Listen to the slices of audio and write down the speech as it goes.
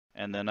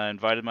and then I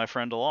invited my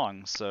friend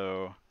along.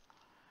 So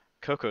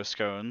Coco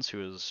Scones,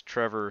 who is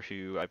Trevor,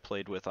 who I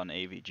played with on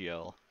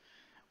AVGL,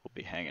 will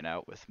be hanging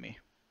out with me.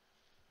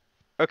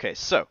 Okay,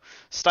 so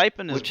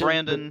Stipend is Which is the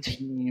Brandon,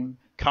 team?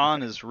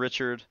 Khan Okay. is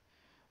Richard,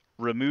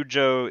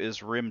 Ramujo is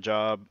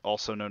Rimjob,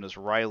 also known as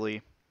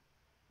Riley,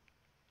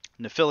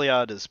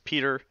 Nephiliad is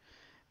Peter,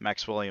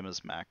 Max William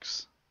is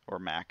Max, or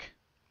Mac.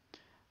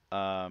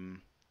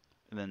 Um,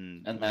 and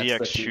then And that's VX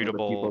the team of the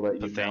people Shootable, that you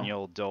know.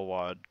 Nathaniel,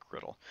 Dilwad,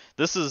 Gritle.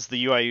 This is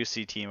the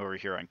UIUC team over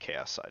here on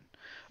Chaos side.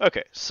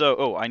 Okay,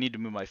 so, I need to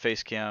move my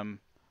face cam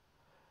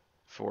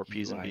for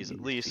P's and B's at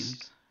UIUC.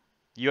 least.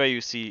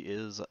 UIUC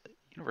is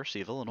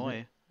University of Is it? Illinois,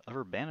 Yeah, is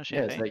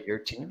Urbana-Champaign. that your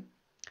team?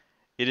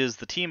 It is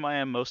the team I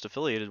am most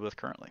affiliated with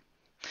currently.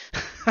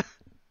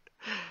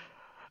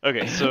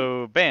 Okay,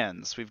 so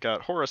bands. We've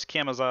got Horus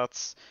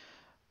Camazotz,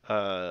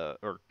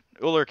 or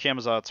Uller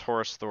Camazotz,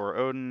 Horus Thor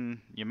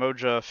Odin,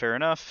 Yamoja, fair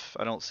enough.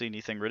 I don't see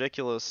anything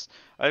ridiculous.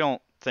 I don't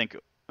think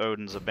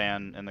Odin's a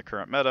ban in the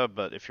current meta,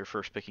 but if you're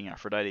first picking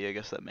Aphrodite, I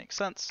guess that makes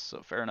sense,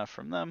 so fair enough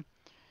from them.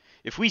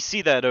 If we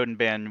see that Odin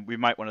ban, we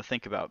might want to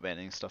think about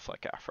banning stuff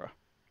like Afro.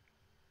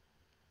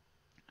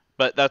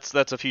 But that's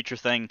a future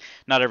thing.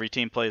 Not every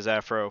team plays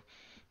Afro.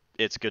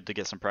 It's good to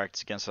get some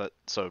practice against it,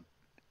 so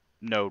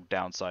no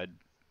downside,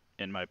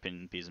 in my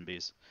opinion, P's and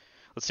B's.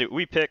 Let's see what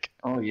we pick.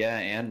 Oh yeah,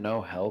 and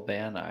no hell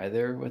ban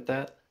either with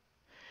that.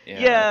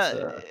 Yeah,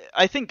 that's Yeah,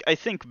 I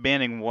think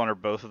banning one or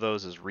both of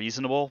those is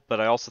reasonable,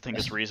 but I also think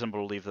it's reasonable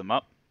to leave them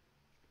up.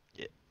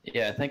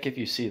 yeah. I think if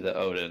you see the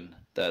Odin,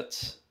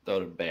 that's the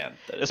Odin ban.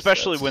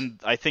 Especially when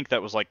I think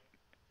that was like,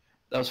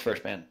 That was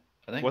first ban.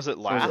 I think. was it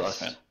Or was it last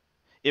ban? last?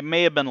 It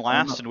may have been I don't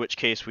last, know. in which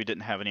case we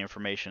didn't have any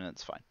information, and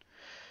it's fine.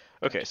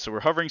 Okay, Gotcha. so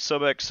we're hovering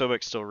Sobek.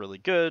 Sobek's still really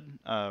good.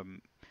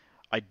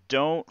 I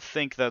don't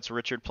think that's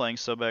Richard playing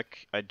Sobek.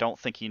 I don't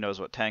think he knows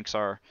what tanks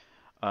are.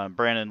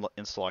 Brandon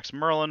insta-locks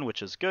Merlin,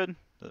 which is good.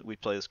 We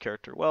play this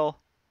character well.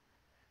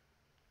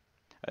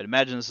 I'd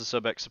imagine this is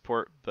Sobek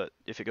support, but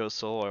if it goes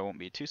solo, I won't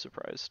be too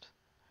surprised.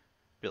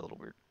 Be a little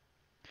weird.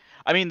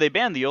 I mean, they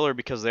banned the Uller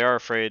because they are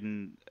afraid,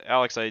 and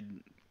Alex, I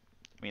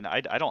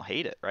don't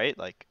hate it, right?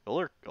 Like,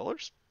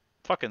 Uller's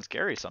fucking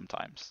scary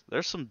sometimes.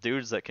 There's some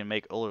dudes that can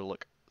make Uller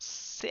look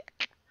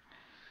sick.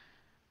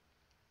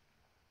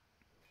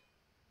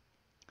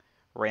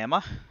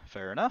 Rama,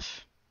 fair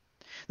enough.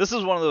 This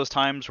is one of those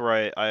times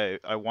where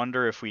I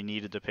wonder if we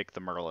needed to pick the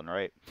Merlin,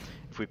 right?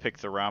 If we pick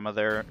the Rama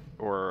there,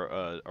 or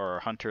a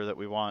Hunter that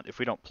we want. If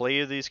we don't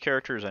play these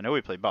characters, I know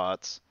we play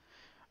bots,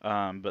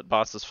 but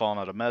bots has fallen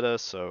out of meta,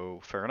 so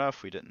fair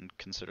enough. We didn't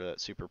consider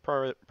that super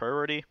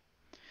priority.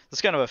 This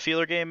is kind of a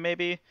feeler game,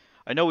 maybe.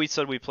 I know we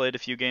said we played a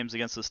few games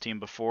against this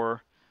team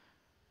before,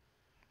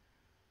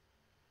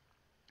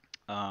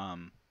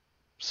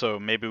 so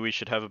maybe we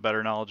should have a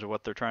better knowledge of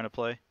what they're trying to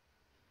play.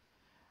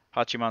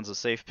 Hachiman's a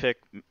safe pick.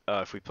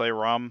 If we play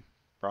Rom's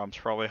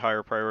probably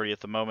higher priority at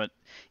the moment.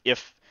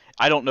 If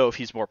I don't know if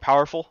he's more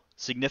powerful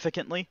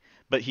significantly,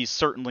 but he's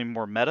certainly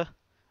more meta.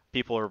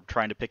 People are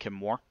trying to pick him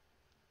more.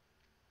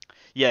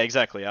 Yeah,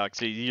 exactly, Alex.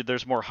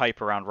 There's more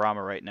hype around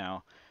Rama right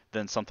now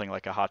than something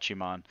like a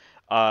Hachiman.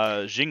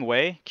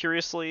 Jingwei,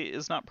 curiously,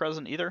 is not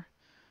present either.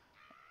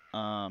 So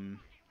I'm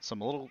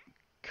a little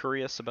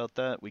curious about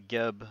that. We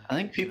Geb. I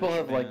think people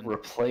have like Man.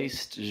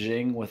 replaced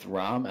Jing with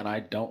Rom, and I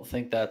don't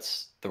think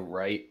that's the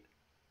right.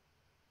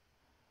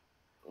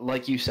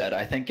 Like you said,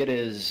 I think it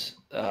is.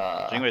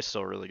 Jingwei's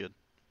still really good.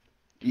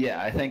 Yeah,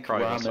 I think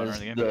Probably Rom best owner is in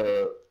the game.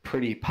 the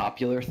pretty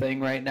popular thing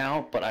right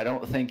now, but I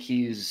don't think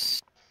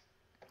he's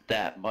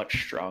that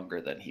much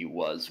stronger than he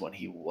was when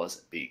he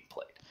wasn't being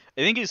played.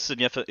 I think he's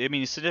significant. I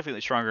mean, he's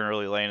significantly stronger in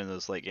early lane, and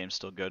his late game's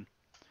still good.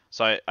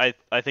 So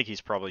I think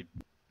he's probably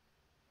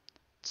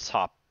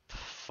top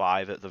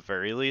 5 at the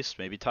very least,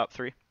 maybe top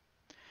 3.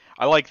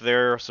 I like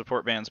their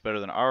support bands better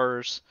than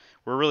ours.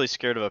 We're really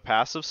scared of a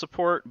passive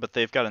support, but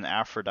they've got an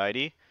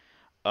Aphrodite.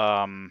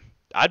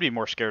 I'd be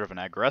more scared of an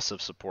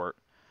aggressive support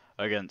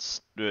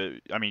against.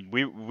 I mean,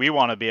 we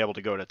want to be able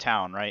to go to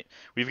town, right?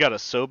 We've got a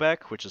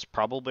Sobek, which is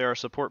probably our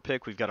support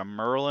pick. We've got a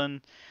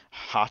Merlin,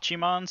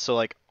 Hachiman. So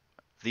like,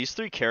 these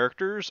 3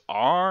 characters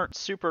aren't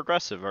super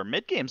aggressive. Our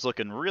mid game's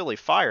looking really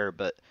fire,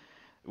 but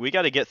we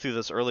got to get through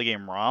this early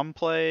game Rom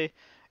play,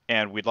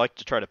 and we'd like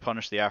to try to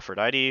punish the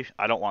Aphrodite.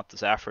 I don't want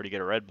this Aphro to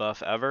get a red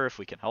buff ever if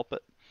we can help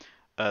it.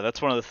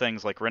 That's one of the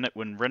things, like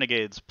when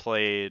Renegades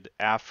played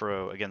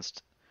Afro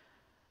against,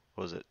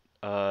 what was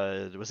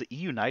it E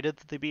United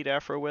that they beat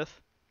Afro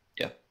with?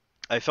 Yeah.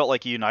 I felt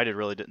like E United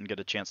really didn't get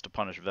a chance to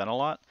punish Ven a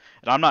lot,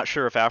 and I'm not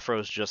sure if Afro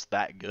is just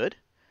that good,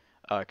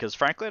 because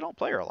frankly I don't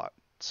play her a lot.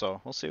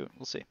 So we'll see.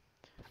 We'll see.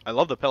 I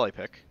love the Pele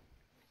pick.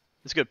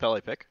 It's a good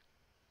Pele pick.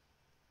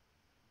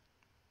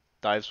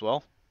 Dives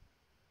well.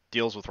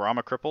 Deals with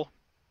Rama Cripple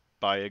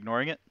by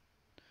ignoring it.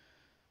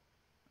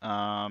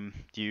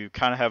 You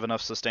kind of have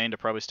enough sustain to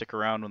probably stick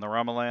around when the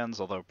Rama lands,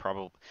 although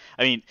probably,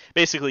 I mean,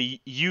 basically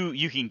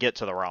you can get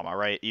to the Rama,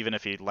 right? Even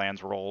if he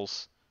lands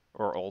rolls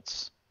or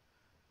ults,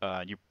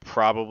 you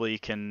probably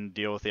can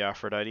deal with the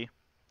Aphrodite.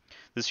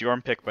 This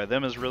Yorm pick by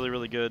them is really,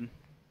 really good.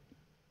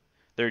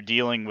 They're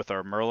dealing with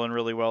our Merlin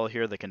really well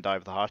here. They can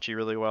dive the Hachi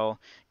really well.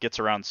 Gets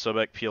around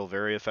Sobek Peel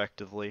very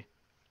effectively.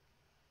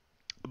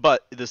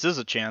 But this is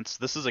a chance.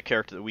 This is a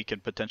character that we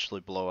can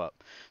potentially blow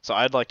up. So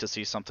I'd like to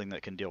see something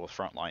that can deal with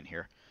front line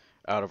here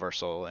out of our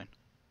solo lane.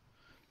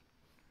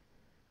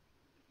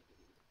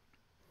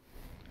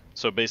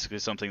 So basically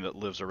something that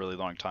lives a really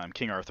long time.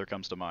 King Arthur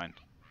comes to mind.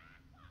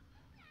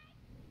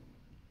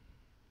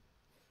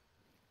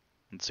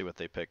 Let's see what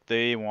they pick.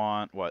 They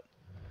want what?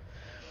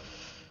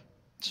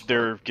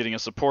 They're getting a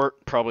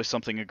support, probably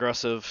something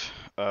aggressive.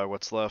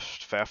 What's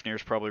left?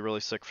 Fafnir's probably really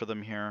sick for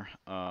them here.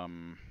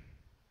 What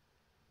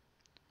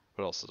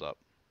else is up?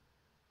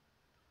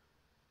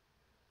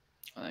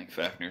 I think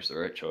Fafnir's the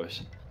right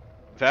choice.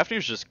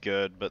 Fafnir's just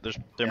good, but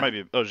there might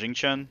be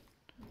Jingchen,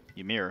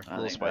 Ymir, a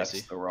little spicy.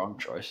 That's the wrong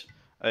choice.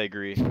 I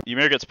agree.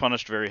 Ymir gets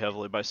punished very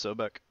heavily by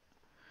Sobek.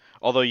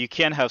 Although you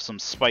can have some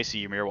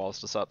spicy Ymir walls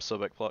to stop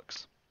Sobek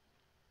plucks.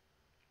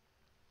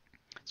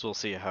 So we'll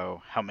see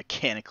how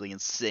mechanically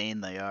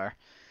insane they are.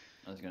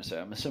 I was going to say,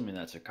 I'm assuming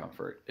that's a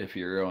comfort if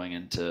you're going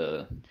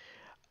into...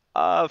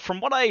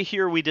 From what I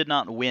hear, we did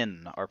not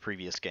win our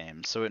previous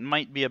game, so it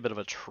might be a bit of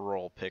a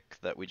troll pick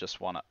that we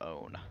just want to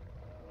own.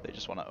 They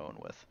just want to own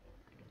with.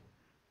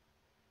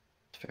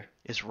 Fair.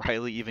 Is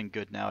Riley even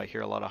good now? I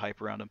hear a lot of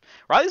hype around him.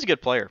 Riley's a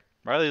good player.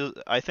 Riley,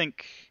 I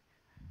think...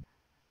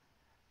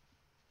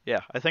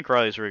 Yeah, I think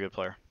Riley's a really good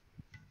player.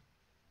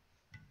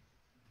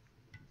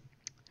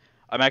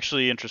 I'm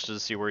actually interested to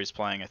see where he's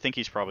playing. I think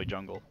he's probably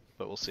jungle,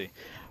 but we'll see.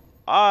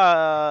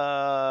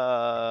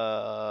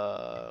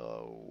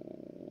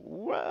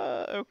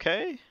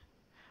 Okay.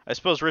 I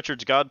suppose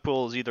Richard's God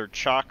Pool is either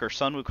Chaac or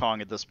Sun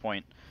Wukong at this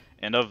point.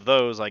 And of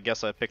those, I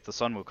guess I picked the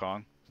Sun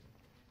Wukong.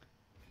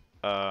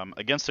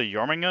 Against a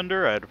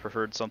Jormungandr, I'd have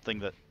preferred something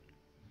that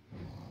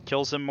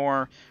kills him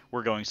more.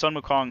 We're going Sun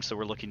Wukong, so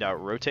we're looking to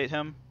out-rotate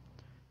him,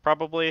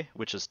 probably,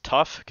 which is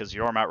tough, because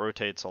Jorm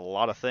out-rotates a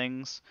lot of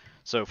things.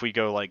 So if we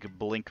go like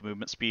Blink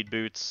movement speed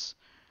boots,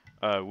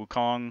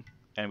 Wukong,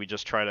 and we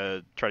just try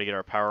to get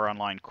our power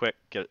online quick,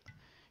 get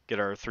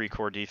our 3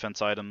 core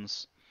defense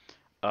items.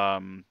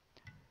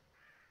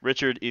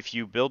 Richard, if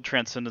you build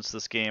Transcendence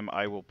this game,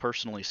 I will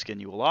personally skin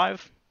you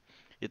alive.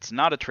 It's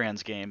not a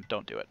trans game,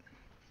 don't do it.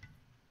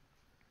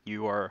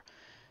 You are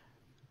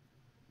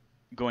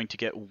going to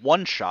get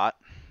one shot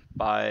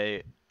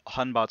by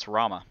Hunbot's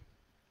Rama.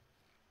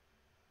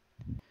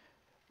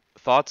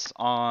 Thoughts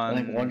on...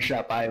 I think one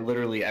shot by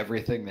literally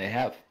everything they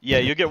have. Yeah,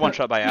 you get one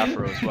shot by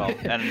Afro as well,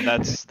 and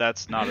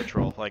that's not a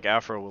troll. Like,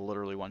 Afro will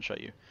literally one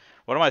shot you.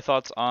 What are my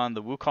thoughts on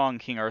the Wukong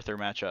King Arthur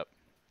matchup?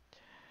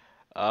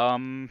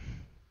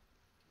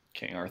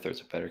 King Arthur's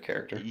a better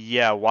character.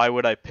 Yeah, why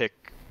would I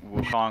pick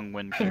Wukong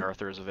when King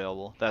Arthur is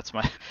available? That's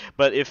my...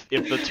 But if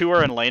the two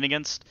are in lane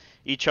against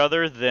each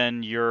other,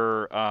 then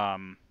your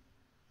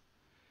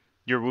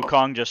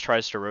Wukong just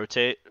tries to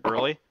rotate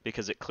early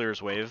because it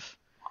clears wave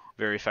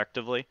very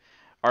effectively.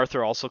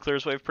 Arthur also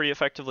clears wave pretty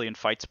effectively and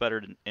fights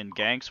better in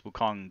ganks.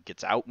 Wukong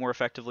gets out more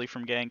effectively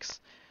from ganks.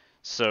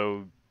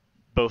 So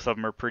both of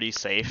them are pretty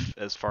safe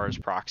as far as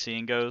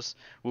proxying goes.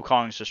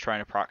 Wukong's just trying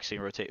to proxy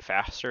and rotate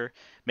faster.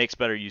 Makes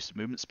better use of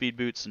movement speed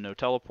boots and no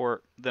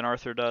teleport than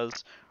Arthur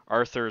does.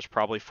 Arthur is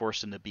probably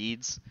forced into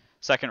beads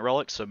second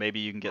relic, so maybe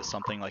you can get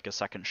something like a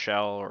second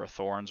shell or a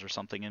thorns or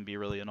something and be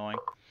really annoying.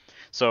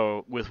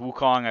 So with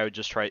Wukong, I would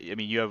just try. I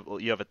mean, you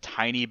have a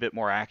tiny bit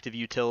more active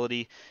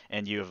utility,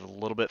 and you have a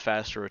little bit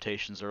faster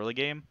rotations early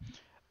game.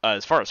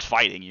 As far as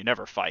fighting, you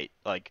never fight.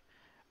 Like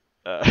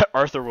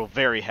Arthur will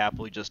very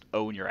happily just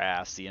own your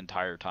ass the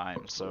entire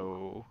time.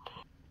 So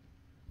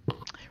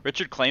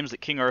Richard claims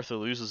that King Arthur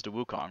loses to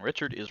Wukong.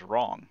 Richard is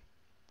wrong.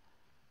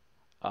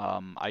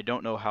 I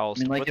don't know how else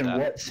to put that. In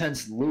what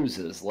sense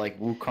loses? Like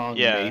Wukong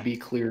maybe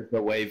cleared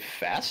the wave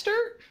faster?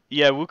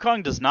 Yeah,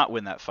 Wukong does not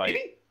win that fight.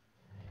 Maybe?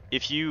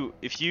 If you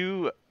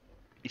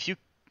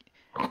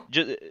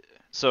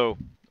so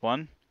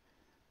 1,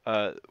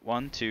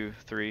 2,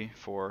 3,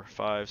 4,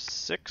 5,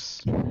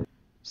 6,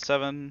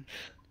 7,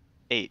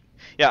 8.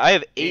 Yeah, I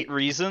have 8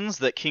 reasons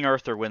that King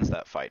Arthur wins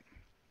that fight.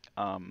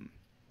 And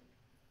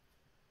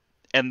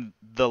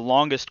the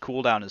longest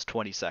cooldown is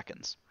 20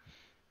 seconds.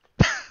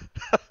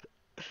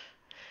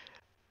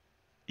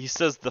 He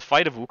says the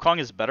fight of Wukong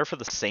is better for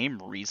the same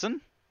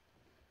reason?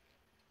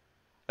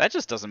 That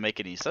just doesn't make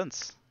any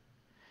sense.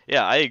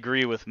 Yeah, I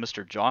agree with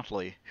Mr.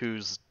 Jauntly,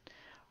 who's...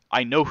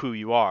 I know who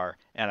you are,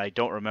 and I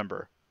don't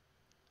remember.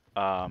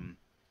 You're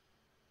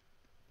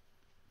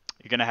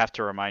gonna have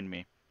to remind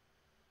me.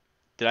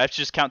 Did I have to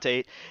just count to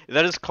 8?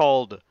 That is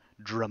called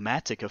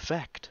dramatic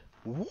effect.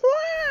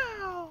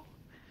 Wow!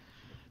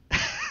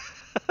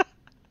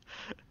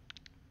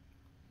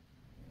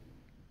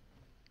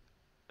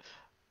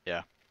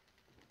 Yeah.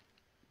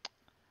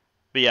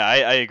 But yeah,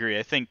 I agree.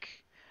 I think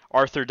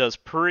Arthur does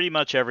pretty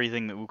much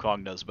everything that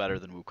Wukong does better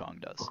than Wukong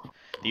does.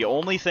 The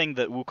only thing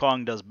that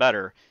Wukong does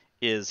better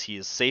is he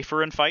is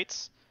safer in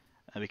fights,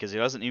 because he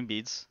doesn't need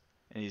beads,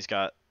 and he's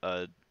got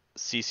a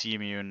CC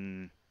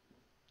immune,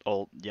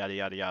 ult, yada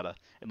yada yada,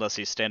 unless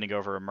he's standing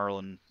over a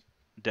Merlin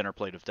dinner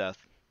plate of death.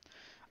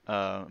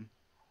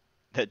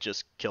 that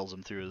just kills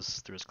him through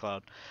his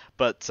cloud.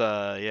 But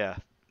yeah,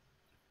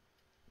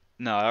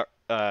 no,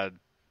 yeah,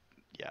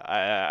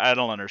 I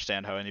don't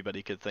understand how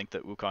anybody could think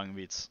that Wukong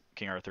beats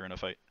King Arthur in a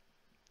fight.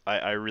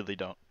 I really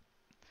don't.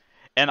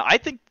 And I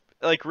think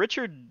like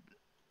Richard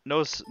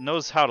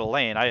knows how to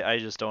lane. I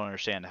just don't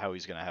understand how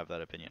he's gonna have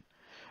that opinion.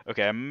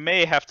 Okay, I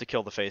may have to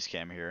kill the face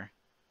cam here,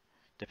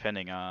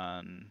 depending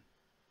on.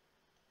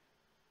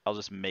 I'll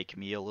just make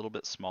me a little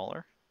bit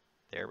smaller.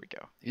 There we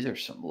go. These are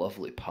some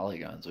lovely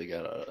polygons we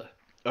got.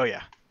 Oh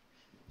yeah.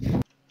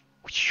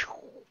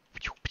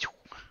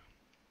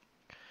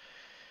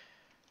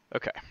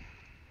 Okay.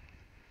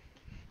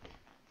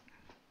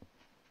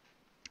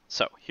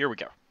 So here we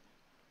go.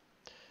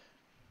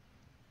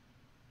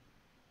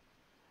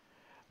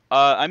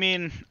 I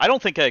mean, I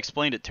don't think I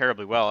explained it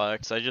terribly well,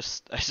 Alex. I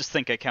just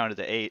think I counted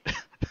to 8.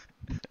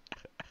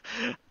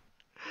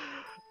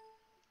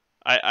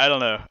 I don't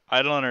know.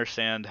 I don't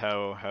understand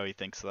how he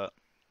thinks that.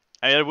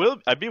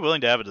 I'd be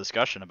willing to have a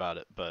discussion about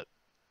it, but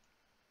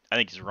I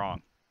think he's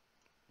wrong.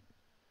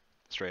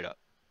 Straight up.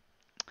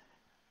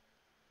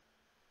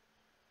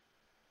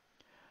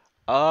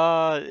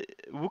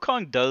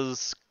 Wukong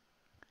does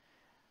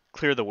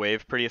clear the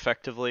wave pretty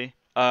effectively.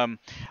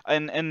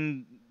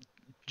 And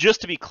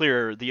just to be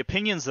clear, the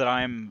opinions that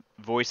I'm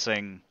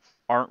voicing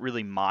aren't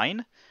really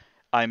mine.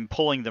 I'm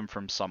pulling them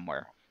from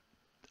somewhere.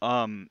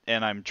 And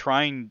I'm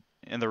trying,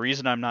 and the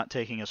reason I'm not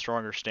taking a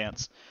stronger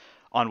stance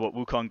on what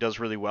Wukong does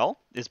really well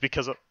is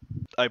because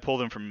I pull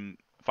them from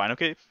Final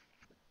Cave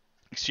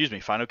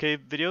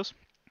videos.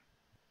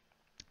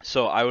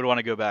 So I would want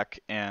to go back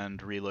and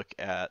relook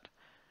at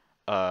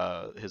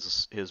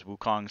his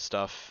Wukong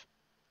stuff,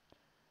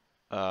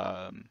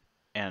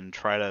 and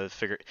try to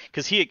figure,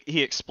 because he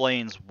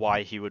explains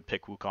why he would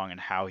pick Wukong and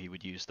how he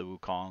would use the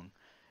Wukong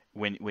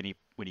when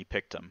he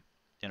picked him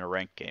in a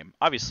ranked game.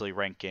 Obviously,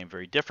 ranked game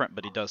very different,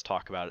 but he does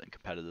talk about it in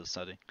competitive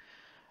setting.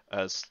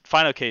 As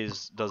Final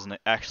Case does an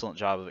excellent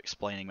job of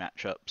explaining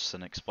matchups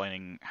and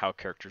explaining how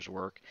characters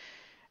work.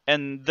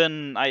 And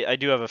then I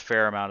do have a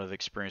fair amount of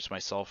experience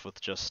myself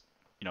with just,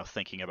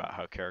 thinking about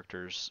how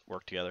characters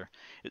work together.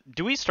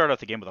 Do we start out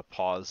the game with a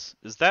pause?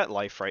 Is that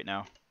life right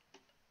now?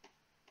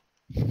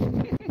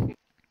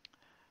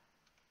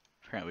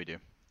 Apparently we do.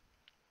 Can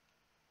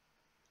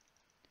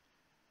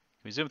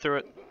we zoom through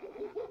it?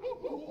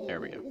 There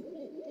we go.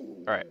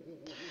 Alright.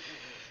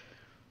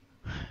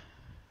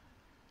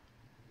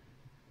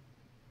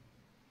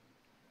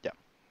 Yeah.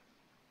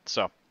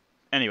 So,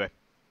 anyway.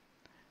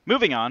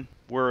 Moving on,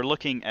 we're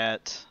looking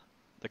at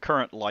the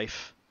current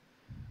life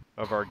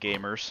of our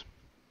gamers.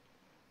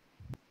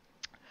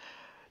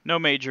 No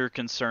major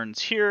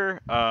concerns here.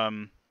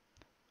 I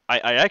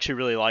actually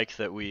really like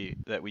that we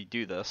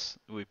do this.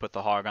 We put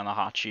the hog on the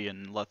Hachi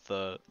and let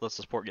the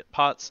support get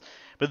pots.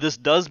 But this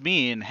does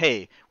mean,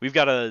 hey, we've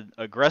got an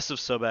aggressive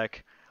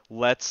Sobek.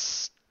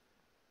 Let's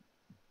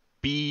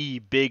be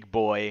big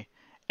boy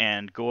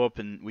and go up,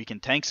 and we can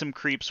tank some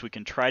creeps. We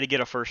can try to get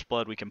a first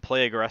blood. We can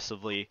play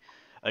aggressively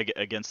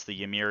against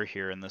the Ymir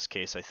here in this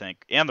case, I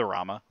think, and the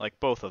Rama. Like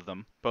both of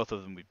them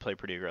we play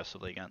pretty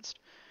aggressively against.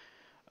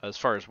 As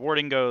far as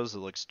warding goes, it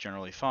looks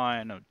generally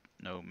fine.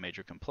 No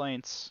major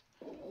complaints.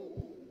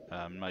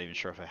 I'm not even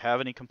sure if I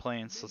have any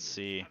complaints. Let's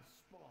see.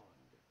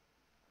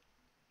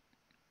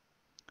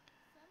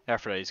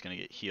 Aphrodite's going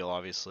to get heal,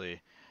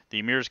 obviously. The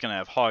Ymir's going to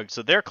have hog,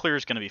 so their clear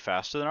is going to be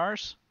faster than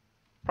ours,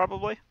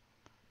 probably.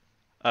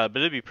 But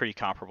it'd be pretty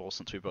comparable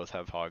since we both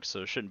have hogs, so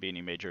there shouldn't be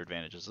any major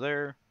advantages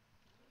there.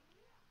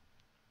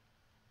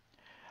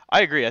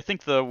 I agree. I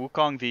think the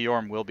Wukong v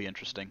Yorm will be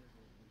interesting.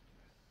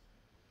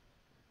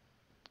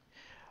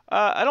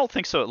 I don't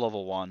think so at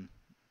level 1.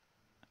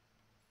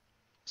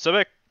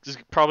 Sobek is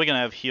probably going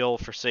to have heal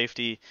for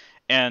safety,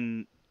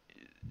 and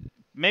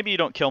maybe you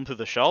don't kill him through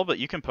the shell, but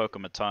you can poke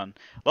him a ton.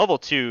 Level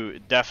 2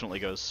 definitely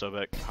goes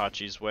Sobek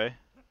Hachi's way,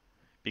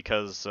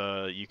 because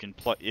you can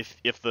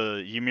if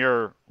the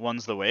Ymir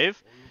wins the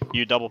wave,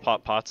 you double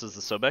pop pots as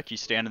the Sobek, you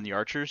stand in the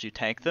archers, you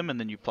tank them, and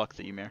then you pluck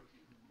the Ymir.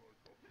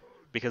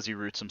 Because he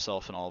roots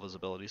himself in all of his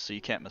abilities, so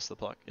you can't miss the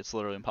pluck. It's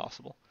literally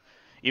impossible.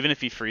 Even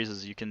if he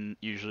freezes, you can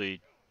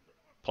usually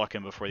pluck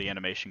him before the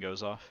animation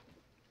goes off.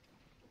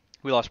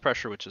 We lost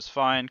pressure, which is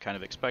fine, kind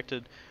of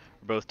expected.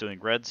 We're both doing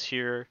reds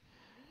here.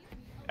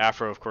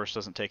 Afro, of course,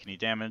 doesn't take any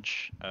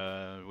damage.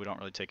 We don't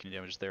really take any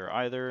damage there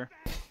either.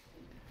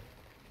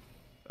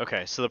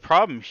 Okay, so the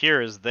problem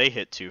here is they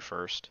hit 2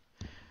 first.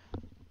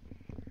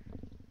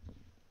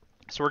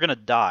 So we're going to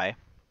die.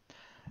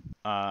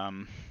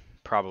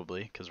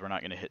 Probably, because we're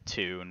not going to hit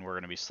 2 and we're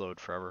going to be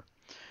slowed forever.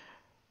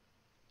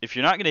 If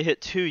you're not going to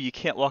hit 2, you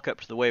can't walk up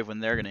to the wave when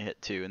they're going to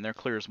hit 2, and their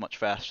clear is much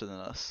faster than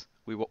us.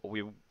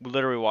 We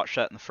literally watched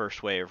that in the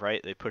first wave,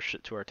 right? They pushed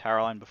it to our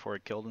tower line before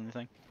it killed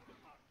anything.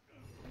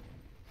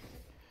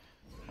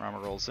 Rama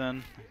rolls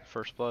in,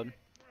 first blood.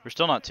 We're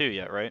still not 2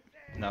 yet, right?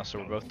 No, so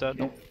we're both dead?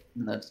 Nope,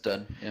 that's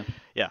dead, yeah.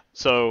 Yeah,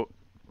 so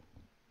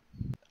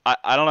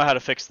I don't know how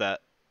to fix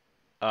that.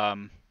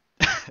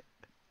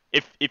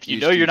 If you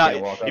know you're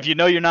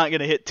not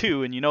gonna hit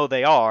 2, and you know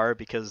they are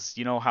because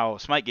you know how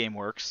Smite game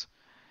works,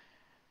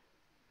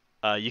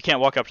 you can't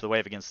walk up to the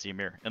wave against the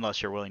Ymir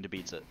unless you're willing to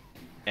beats it.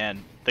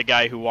 And the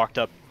guy who walked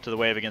up to the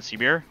wave against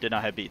Ymir did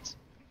not have beats.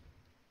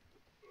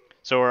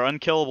 So our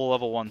unkillable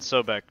level 1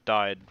 Sobek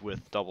died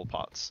with double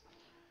pots.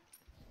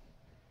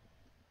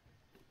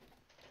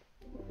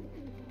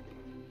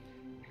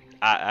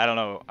 I don't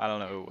know.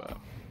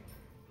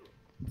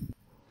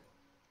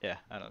 Yeah,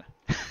 I don't know.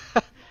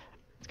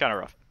 It's kind of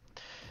rough.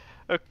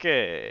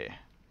 Okay.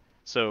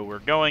 So we're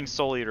going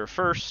Soul Eater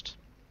first.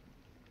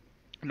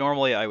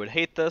 Normally I would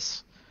hate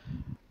this.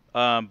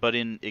 But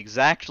in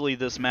exactly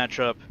this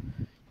matchup,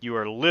 you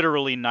are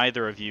literally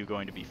neither of you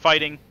going to be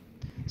fighting.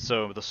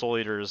 So the Soul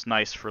Eater is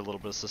nice for a little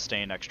bit of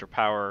sustained extra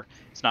power.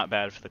 It's not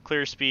bad for the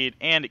clear speed,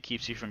 and it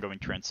keeps you from going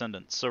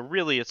Transcendent. So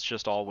really, it's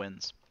just all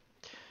wins.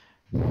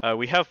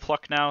 We have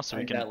Pluck now, so I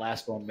we think can... that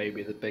last one may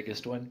be the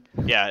biggest win.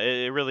 Yeah,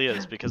 it really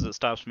is, because it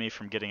stops me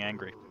from getting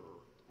angry.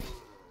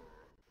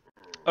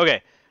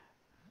 Okay.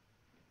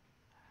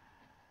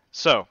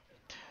 So,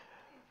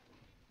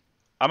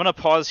 I'm going to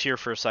pause here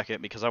for a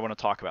second because I want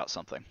to talk about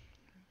something.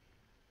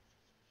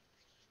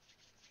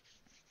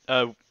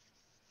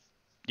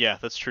 Yeah,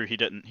 that's true, he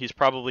didn't. He's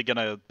probably going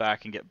to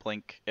back and get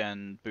Blink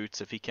and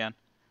Boots if he can.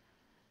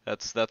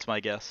 That's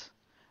my guess.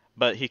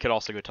 But he could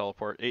also go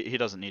teleport. He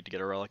doesn't need to get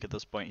a relic at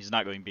this point. He's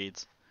not going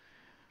beads.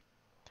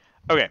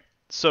 Okay,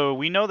 so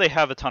we know they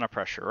have a ton of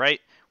pressure,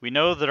 right? We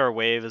know that our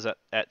wave is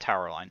at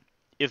tower line.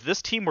 If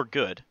this team were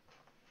good,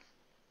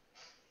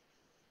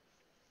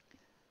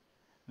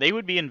 they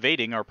would be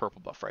invading our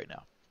purple buff right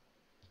now.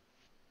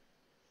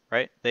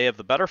 Right? They have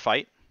the better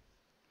fight.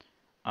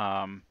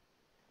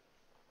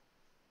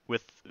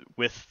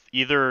 With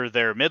either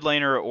their mid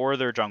laner or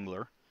their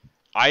jungler.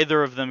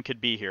 Either of them could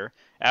be here.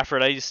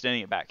 Aphrodite's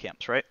standing at back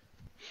camps, right?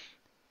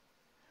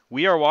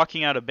 We are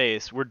walking out of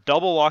base. We're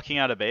double walking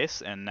out of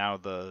base, and now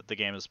the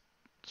game is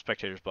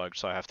spectators bugged,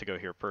 so I have to go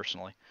here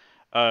personally.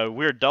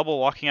 We're double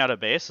walking out of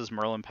base as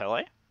Merlin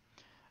Pele.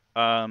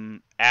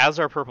 As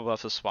our purple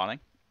buff is spawning.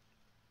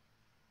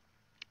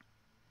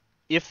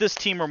 If this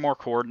team were more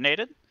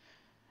coordinated,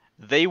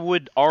 they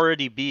would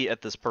already be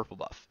at this purple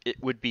buff.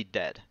 It would be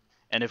dead.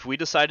 And if we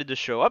decided to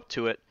show up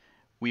to it,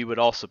 we would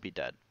also be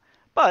dead.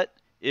 But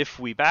if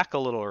we back a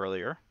little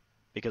earlier,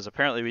 because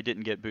apparently we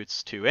didn't get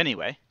Boots 2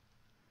 anyway,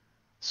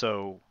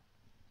 so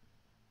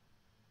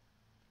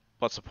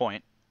what's the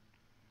point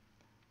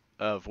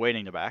of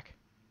waiting to back?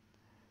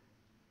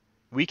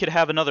 We could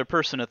have another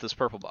person at this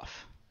purple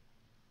buff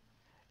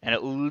and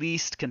at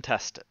least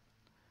contest it.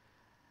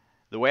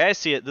 The way I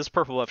see it, this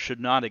purple buff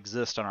should not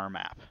exist on our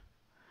map.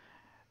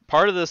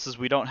 Part of this is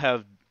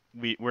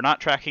we're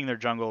not tracking their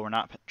jungle, we're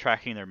not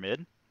tracking their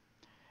mid.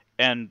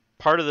 And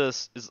part of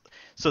this is,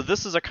 so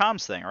this is a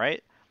comms thing,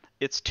 right?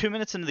 It's 2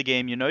 minutes into the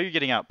game, you know you're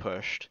getting out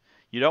pushed.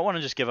 You don't want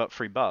to just give up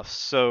free buffs.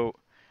 So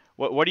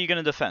what are you going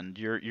to defend?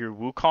 Your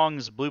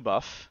Wukong's blue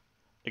buff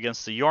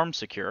against the Yorm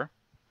Secure,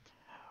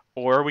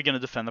 or are we going to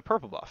defend the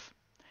purple buff?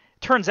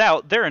 Turns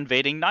out they're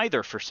invading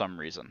neither for some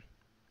reason.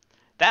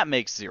 That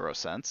makes zero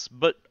sense,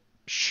 but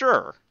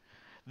sure.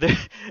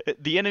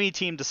 The enemy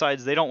team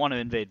decides they don't want to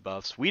invade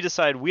buffs. We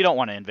decide we don't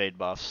want to invade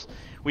buffs.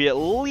 We at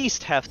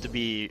least have to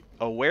be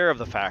aware of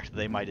the fact that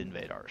they might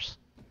invade ours.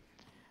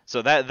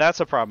 So that's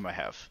a problem I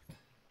have.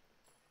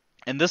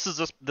 And this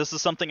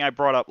is something I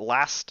brought up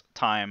last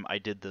time I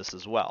did this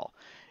as well,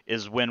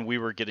 is when we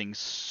were getting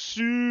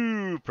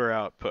super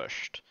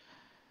outpushed.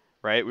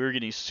 Right? We were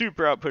getting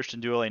super outpushed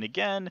in dual lane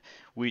again.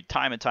 We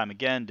time and time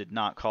again did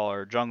not call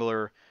our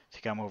jungler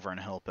to come over and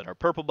help at our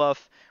purple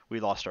buff.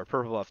 We lost our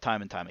purple buff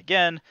time and time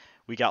again.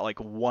 We got like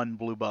 1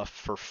 blue buff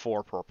for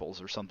 4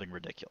 purples or something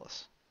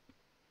ridiculous.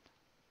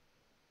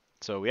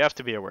 So we have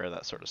to be aware of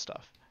that sort of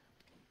stuff.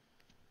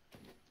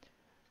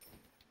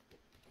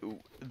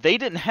 They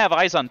didn't have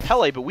eyes on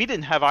Pele, but we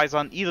didn't have eyes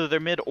on either their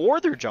mid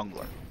or their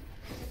jungler.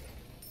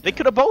 They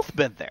could have both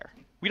been there.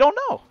 We don't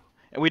know.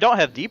 And we don't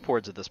have deep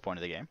wards at this point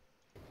of the game.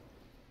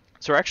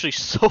 So we're actually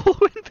solo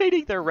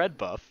invading their red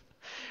buff,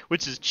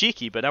 which is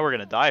cheeky, but now we're going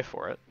to die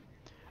for it.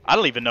 I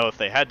don't even know if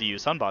they had to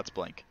use Sunbot's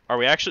Blink. Are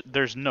we actually...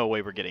 There's no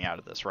way we're getting out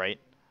of this, right?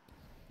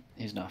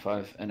 He's not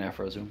 5, and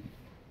Afro Zoom.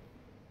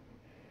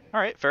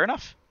 Alright, fair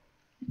enough.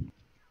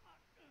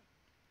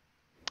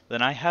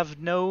 Then I have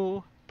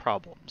no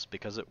problems,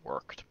 because it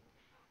worked.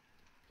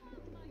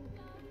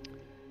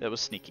 It was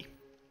sneaky.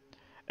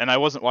 And I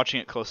wasn't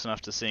watching it close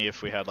enough to see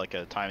if we had like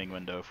a timing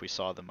window if we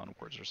saw them on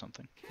wards or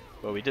something.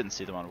 Well, we didn't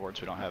see them on wards.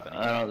 We don't have any.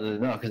 I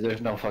don't know, because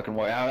there's no fucking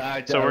way.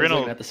 So we're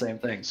gonna at the same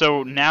thing.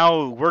 So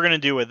now we're gonna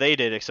do what they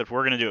did, except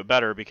we're gonna do it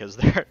better because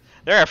their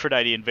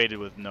Aphrodite invaded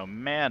with no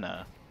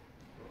mana,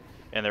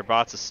 and their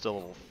bots is still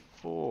level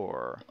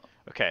 4.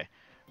 Okay.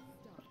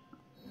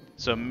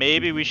 So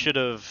maybe we should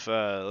have.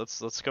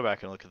 Let's go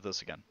back and look at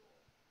this again.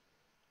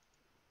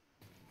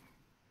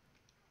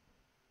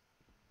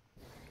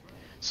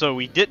 So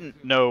we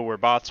didn't know where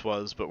bots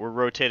was, but we're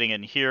rotating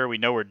in here. We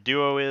know where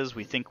duo is.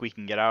 We think we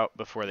can get out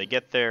before they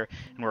get there,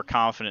 and we're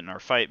confident in our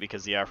fight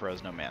because the Afro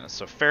has no mana.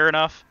 So fair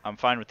enough. I'm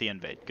fine with the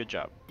invade. Good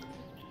job.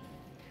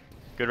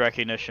 Good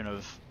recognition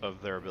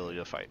of their ability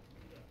to fight.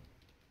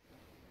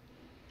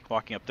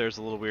 Walking up there's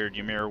a little weird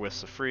Ymir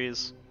with the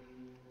freeze.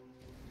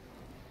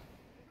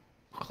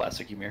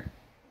 Classic Ymir.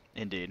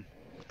 Indeed.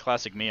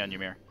 Classic me on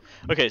Ymir.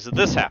 Okay, so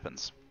this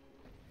happens.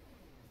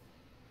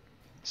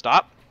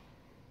 Stop.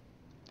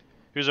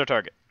 Who's our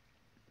target?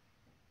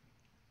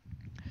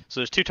 So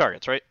there's two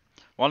targets, right?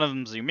 One of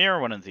them's Ymir,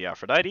 one of the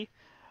Aphrodite.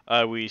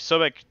 We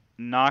Sobek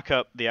knock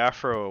up the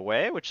Afro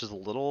away, which is a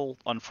little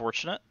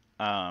unfortunate.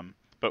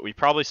 But we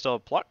probably still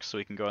have Pluck, so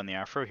we can go on the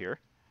Afro here.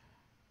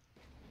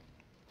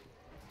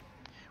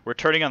 We're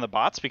turning on the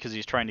bots because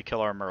he's trying to kill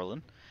our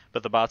Merlin.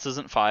 But the bots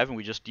isn't 5, and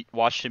we just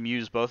watched him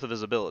use both of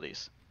his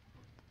abilities.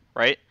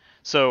 Right?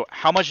 So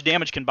how much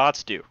damage can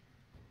bots do?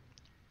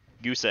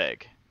 Goose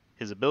egg.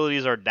 His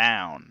abilities are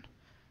down.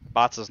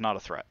 Bots is not a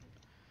threat.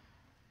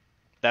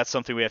 That's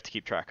something we have to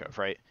keep track of,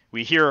 right?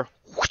 We hear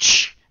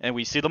whoosh, and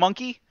we see the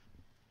monkey.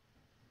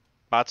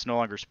 Bots no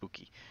longer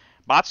spooky.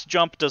 Bots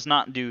jump does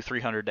not do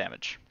 300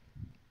 damage.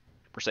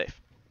 We're safe.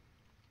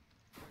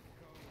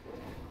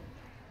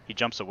 He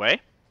jumps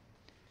away.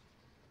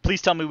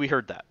 Please tell me we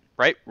heard that,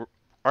 right?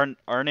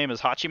 Our name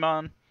is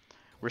Hachiman.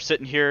 We're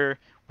sitting here.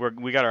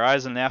 We got our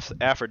eyes on an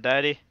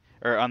Aphrodite,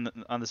 or on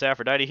this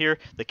Aphrodite here.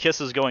 The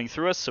kiss is going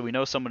through us, so we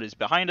know somebody's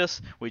behind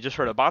us. We just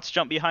heard a bots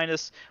jump behind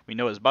us. We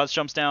know his bots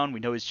jumps down. We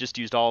know he's just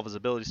used all of his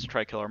abilities to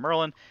try to kill our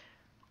Merlin.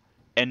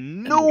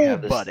 And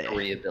nobody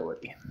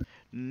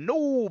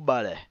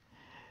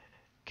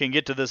can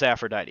get to this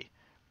Aphrodite,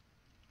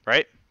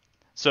 right?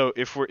 So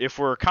if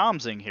we're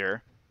commsing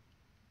here,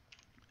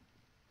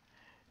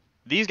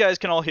 these guys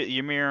can all hit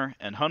Ymir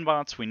and Hun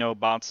bots. We know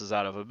bots is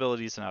out of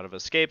abilities and out of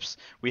escapes.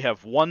 We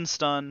have one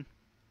stun,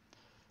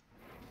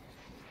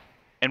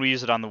 and we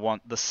use it on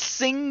the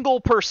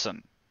single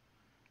person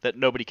that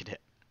nobody could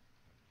hit.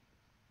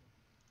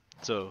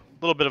 So a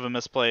little bit of a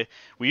misplay.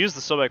 We used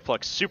the Sobek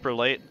Pluck super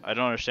late. I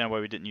don't understand why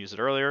we didn't use it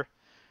earlier.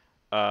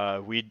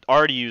 We'd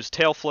already used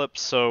tail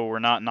flips, so we're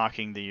not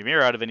knocking the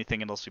Ymir out of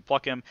anything unless we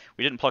pluck him.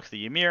 We didn't pluck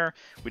the Ymir.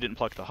 We didn't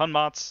pluck the Hun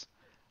bots.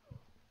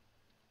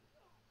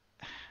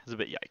 It's a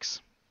bit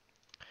yikes.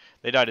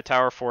 They died a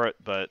tower for it,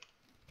 but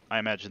I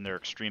imagine they're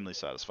extremely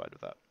satisfied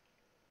with that.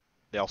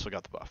 They also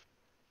got the buff.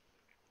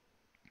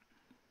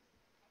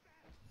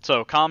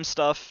 So comm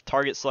stuff,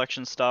 target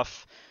selection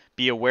stuff,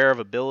 be aware of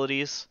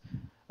abilities,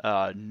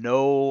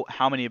 know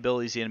how many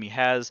abilities the enemy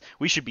has.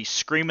 We should be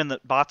screaming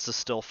that bots is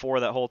still 4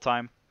 that whole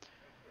time.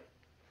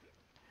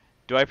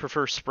 Do I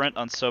prefer sprint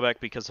on Sobek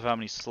because of how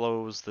many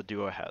slows the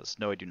duo has?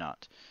 No, I do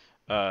not.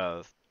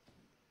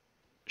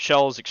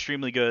 Shell is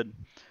extremely good.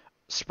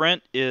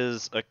 Sprint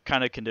is a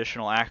kind of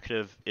conditional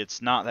active.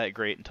 It's not that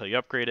great until you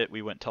upgrade it.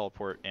 We went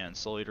teleport and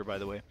soul eater, by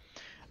the way.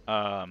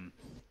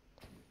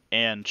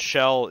 And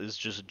Shell is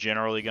just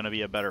generally going to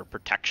be a better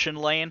protection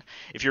lane.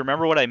 If you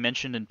remember what I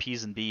mentioned in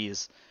P's and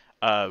B's,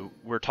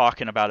 we're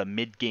talking about a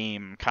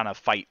mid-game kind of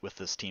fight with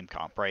this team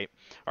comp, right?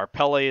 Our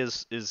Pele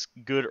is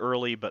good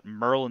early, but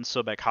Merlin,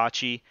 Sobek,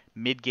 Hachi,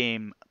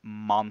 mid-game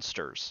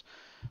monsters.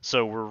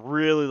 So we're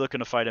really looking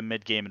to fight a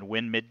mid-game and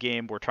win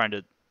mid-game. We're trying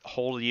to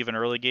hold it even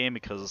early game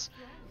because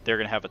they're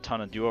going to have a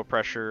ton of duo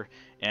pressure,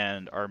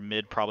 and our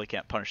mid probably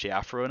can't punish the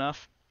Afro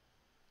enough.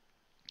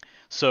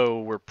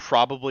 So we're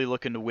probably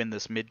looking to win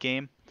this mid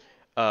game.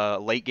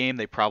 Late game,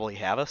 they probably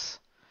have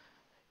us.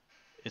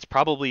 It's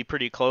probably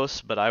pretty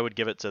close, but I would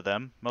give it to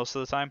them most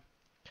of the time.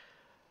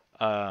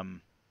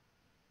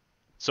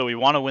 So we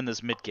want to win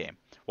this mid game.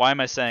 Why am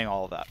I saying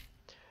all of that?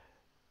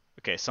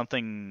 Okay,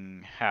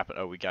 something happened.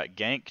 Oh, we got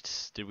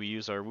ganked. Did we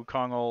use our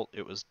Wukong ult?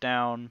 It was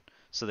down.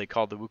 So they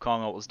called the Wukong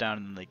ult was down,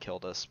 and then they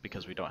killed us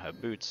because we don't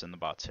have boots, and the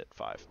bots hit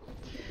 5.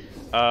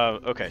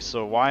 Okay,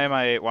 so why am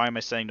I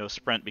saying no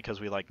sprint?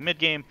 Because we like mid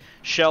game.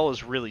 Shell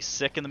is really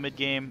sick in the mid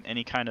game.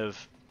 Any kind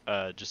of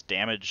just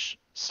damage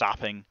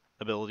stopping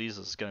abilities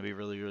is going to be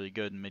really, really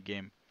good in mid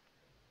game.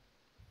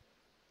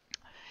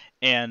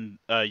 And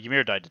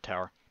Ymir died to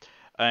tower.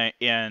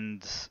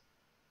 And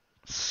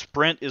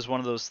sprint is one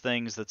of those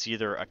things that's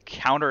either a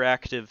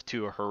counteractive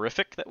to a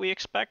horrific that we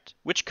expect,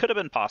 which could have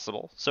been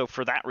possible. So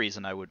for that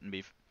reason, I wouldn't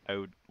be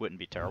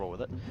terrible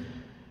with it.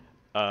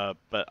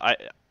 But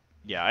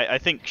I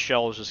think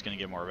Shell is just going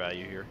to get more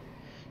value here.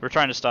 We're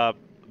trying to stop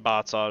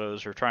bots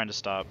autos. We're trying to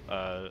stop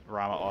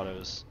Rama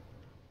autos.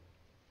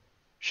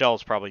 Shell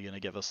is probably going to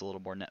give us a little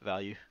more net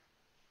value.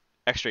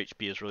 Extra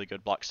HP is really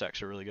good. Block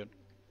stacks are really good.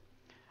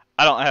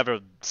 I don't have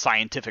a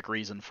scientific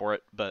reason for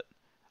it, but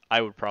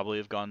I would probably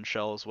have gone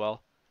Shell as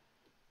well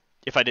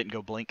if I didn't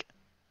go Blink.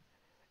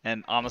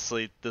 And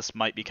honestly, this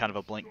might be kind of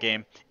a Blink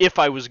game. If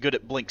I was good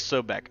at Blink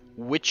Sobek,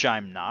 which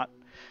I'm not.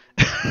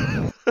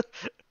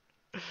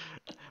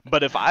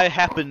 But if I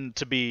happened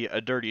to be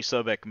a dirty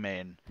Sobek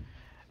main,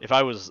 if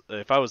I was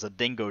a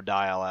dingo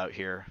dial out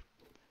here,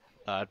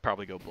 I'd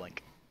probably go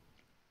Blink.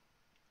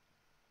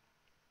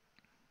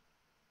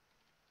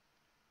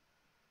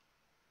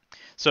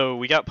 So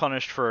we got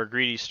punished for our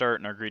greedy start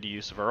and our greedy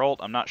use of our ult.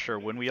 I'm not sure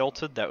when we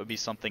ulted. That would be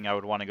something I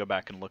would want to go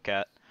back and look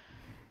at.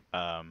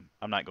 I'm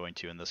not going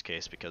to in this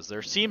case because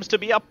there seems to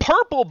be a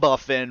purple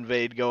buff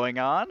invade going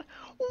on.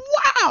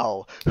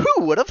 Wow!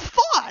 Who would have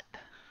thought?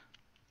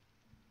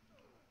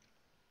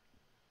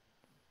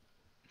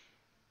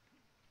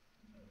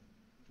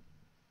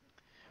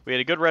 We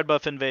had a good red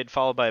buff invade,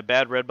 followed by a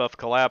bad red buff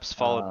collapse,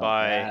 followed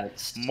by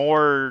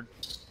more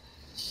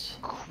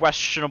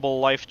questionable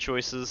life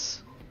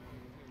choices.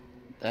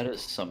 That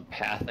is some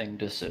pathing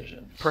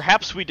decisions.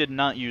 Perhaps we did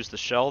not use the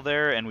shell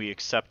there, and we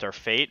accept our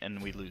fate,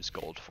 and we lose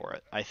gold for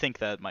it. I think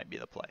that might be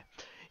the play.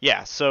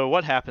 Yeah, so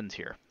what happened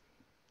here?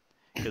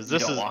 Because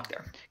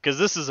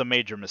this is a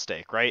major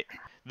mistake, right?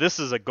 This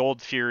is a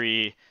Gold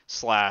Fury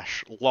 /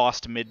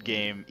 lost mid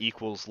game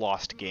equals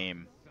lost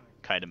game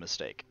kind of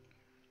mistake.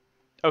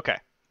 Okay,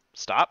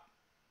 stop.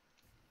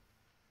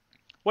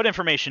 What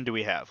information do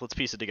we have? Let's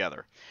piece it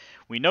together.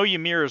 We know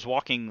Ymir is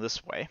walking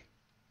this way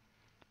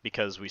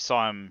because we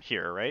saw him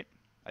here, right?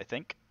 I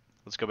think.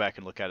 Let's go back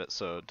and look at it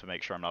to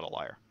make sure I'm not a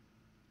liar.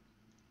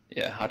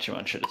 Yeah,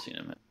 Hachiman should have seen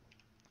him.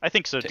 I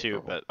think so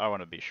too, but I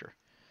want to be sure.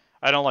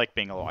 I don't like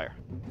being a liar.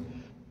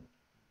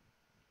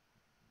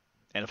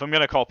 And if I'm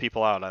going to call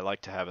people out, I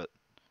like to have it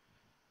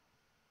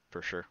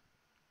for sure.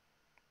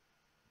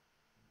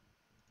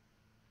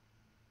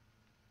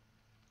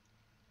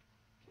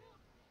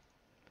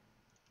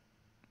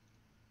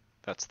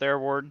 That's their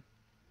ward.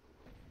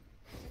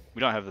 We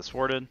don't have this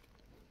warded.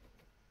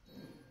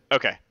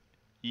 Okay.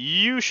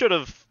 You should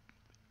have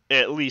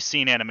at least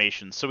seen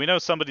animations. So we know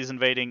somebody's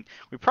invading.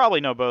 We probably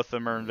know both of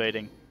them are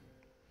invading.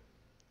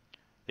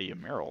 The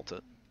Ymir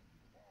ulted.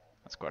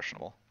 That's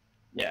questionable.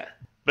 Yeah.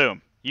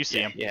 Boom. You see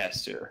him. Yeah,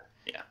 sir.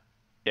 Yeah.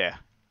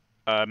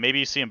 Yeah. Maybe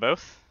you see them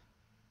both?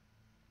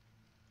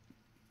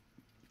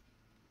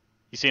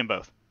 You see them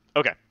both.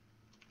 Okay.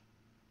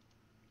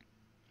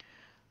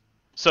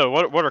 So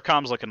what are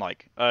comms looking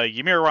like?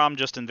 Ymir Ram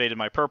just invaded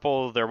my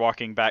purple. They're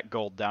walking back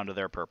gold down to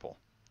their purple.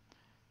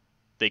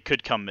 They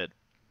could come mid.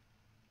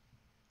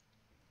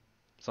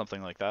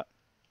 Something like that.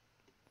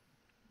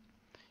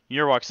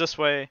 Ymir walks this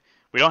way.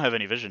 We don't have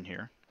any vision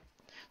here.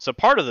 So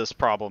part of this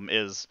problem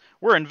is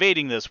we're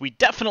invading this. We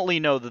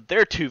definitely know that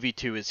their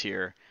 2v2 is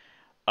here.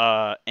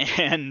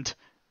 And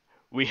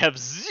we have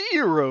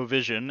 0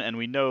 vision, and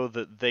we know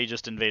that they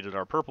just invaded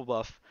our purple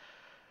buff.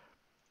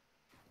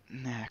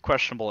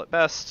 Questionable at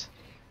best.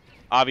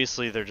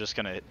 Obviously, they're just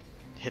going to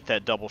hit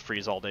that double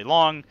freeze all day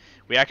long.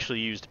 We actually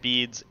used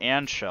beads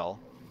and shell,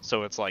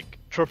 so it's like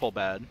triple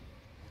bad.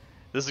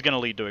 This is going to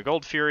lead to a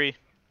Gold Fury.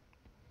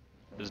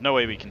 There's no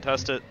way we can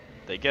test it.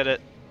 They get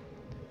it.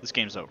 This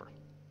game's over.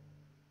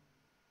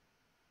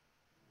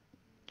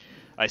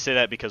 I say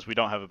that because we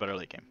don't have a better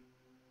late game.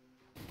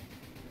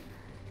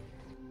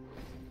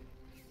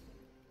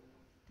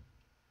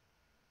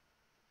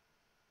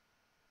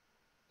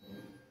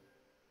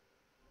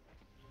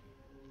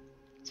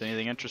 Is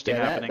anything interesting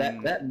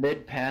happening? That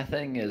mid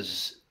pathing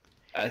is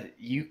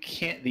you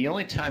can't. The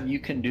only time you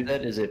can do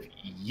that is if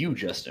you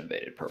just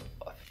invaded purple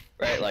buff,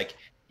 right? Like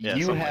yeah,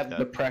 you have like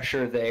the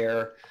pressure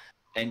there,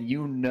 and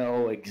you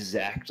know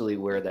exactly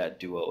where that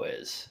duo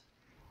is.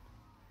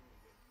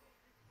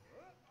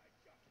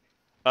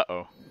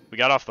 Uh-oh. We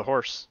got off the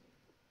horse.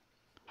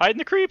 Hide in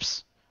the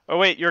creeps! Oh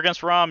wait, you're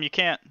against Rom. You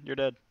can't. You're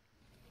dead.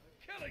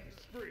 Killing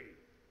spree.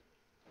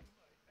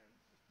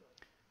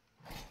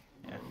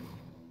 Yeah.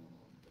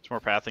 It's more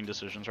pathing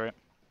decisions, right?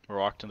 We're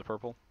walked in the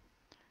purple.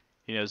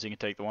 He knows he can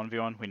take the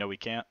 1v1. We know we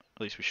can't.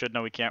 At least we should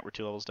know we can't. We're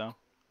 2 levels down.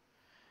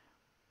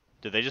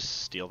 Did they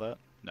just steal that?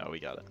 No, we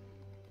got it.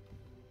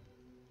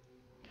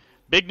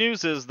 Big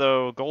news is,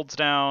 though, gold's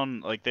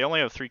down. Like, they only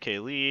have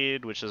 3k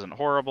lead, which isn't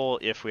horrible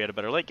if we had a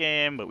better late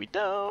game, but we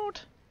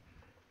don't.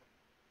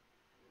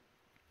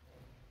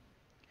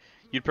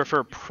 You'd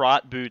prefer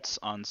prot boots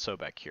on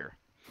Sobek here.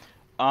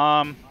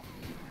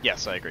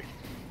 Yes, I agree.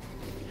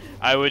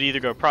 I would either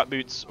go prot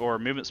boots or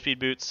movement speed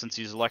boots. Since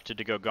he's elected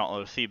to go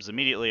Gauntlet of Thebes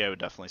immediately, I would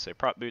definitely say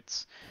prot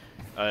boots.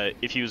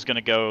 If he was going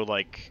to go,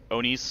 like,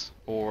 Onis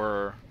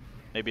or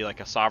maybe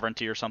like a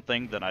Sovereignty or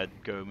something, then I'd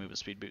go movement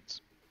speed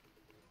boots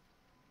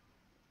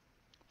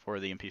for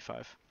the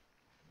MP5.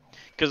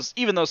 Because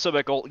even though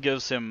Sobek ult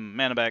gives him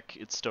mana back,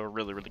 it's still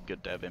really, really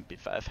good to have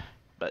MP5.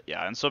 But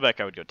yeah, in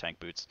Sobek I would go tank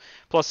boots.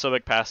 Plus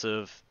Sobek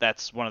passive,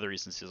 that's one of the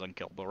reasons he's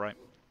unkillable, right?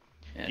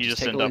 Yeah, you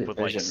just end up with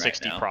like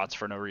 60 prots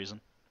for no reason.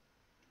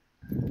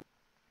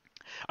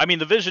 I mean,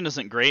 the vision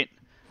isn't great.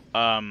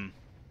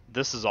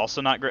 This is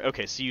also not great.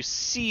 Okay, so you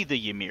see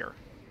the Ymir.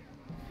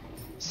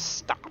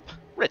 Stop.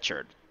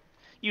 Richard.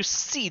 You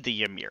see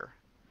the Ymir.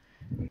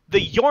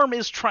 The Yorm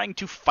is trying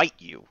to fight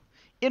you.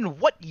 In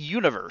what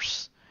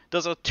universe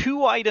does a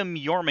 2-item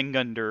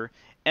Jormungandr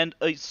and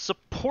a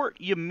support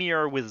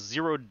Ymir with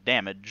 0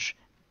 damage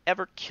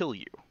ever kill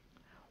you?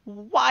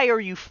 Why are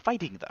you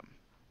fighting them?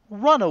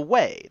 Run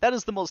away. That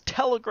is the most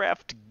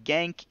telegraphed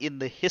gank in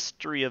the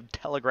history of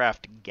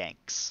telegraphed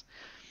ganks.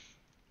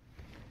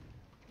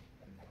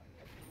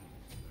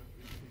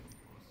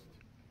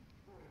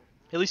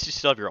 At least you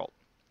still have your ult.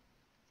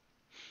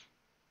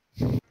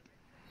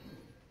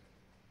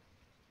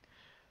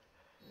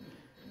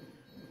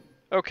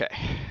 Okay,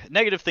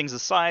 negative things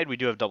aside, we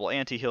do have double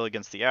anti-heal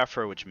against the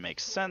Afro, which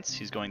makes sense.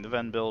 He's going the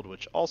Ven build,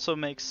 which also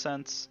makes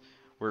sense.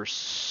 We're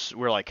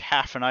like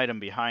half an item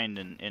behind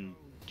in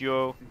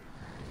Duo,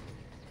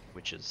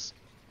 which is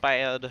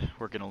bad.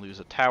 We're going to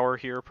lose a tower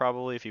here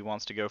probably if he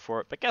wants to go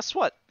for it. But guess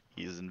what?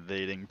 He's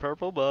invading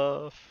purple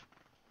buff.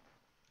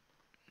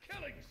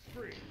 Killing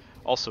spree.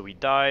 Also, we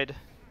died.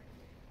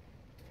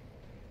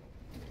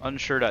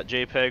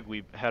 Unsure.jpg,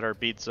 we had our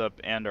beads up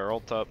and our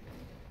ult up.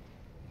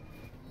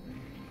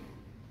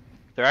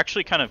 They're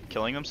actually kind of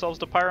killing themselves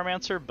to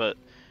Pyromancer, but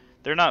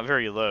they're not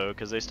very low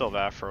because they still have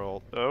Afro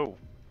ult. Oh.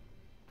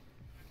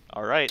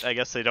 Alright, I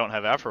guess they don't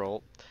have Afro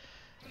ult.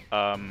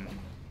 Well,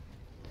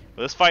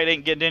 this fight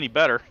ain't getting any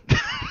better.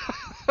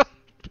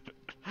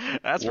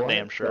 That's for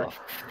damn sure. What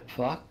the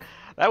fuck?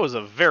 That was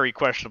a very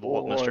questionable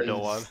ult, Mr.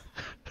 Dilwad.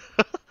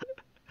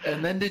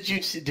 And then did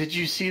you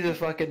see the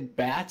fucking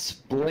bats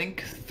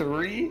blink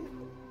 3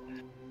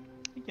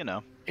 You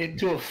know.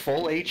 into a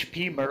full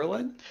HP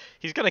Merlin?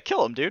 He's gonna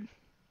kill him, dude.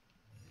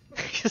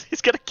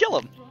 He's gonna kill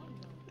him.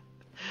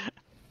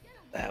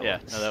 Yeah,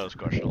 no, that was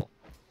questionable.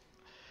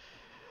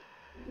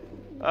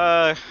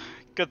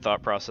 Good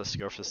thought process to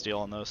go for the steal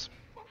on those.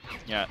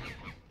 Yeah,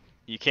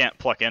 you can't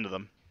pluck into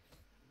them.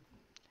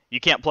 You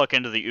can't pluck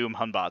into the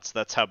Hunbots.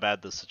 That's how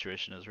bad this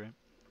situation is, right?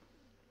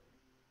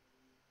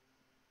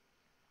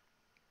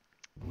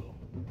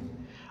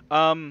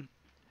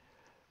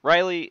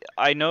 Riley,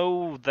 I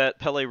know that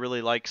Pele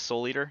really likes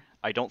Soul Eater.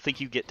 I don't think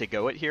you get to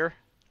go it here,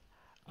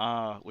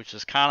 which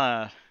is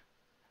kind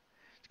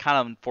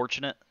of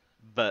unfortunate.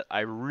 But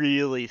I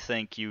really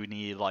think you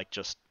need like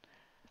just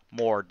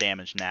more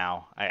damage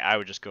now. I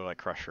would just go like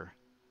Crusher,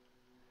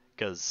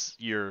 because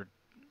your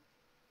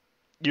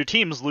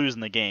team's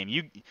losing the game.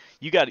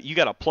 You got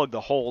to plug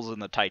the holes in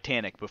the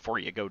Titanic before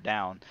you go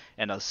down,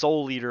 and a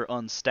Soul Eater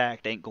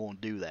unstacked ain't gonna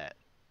do that.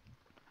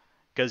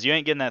 Because you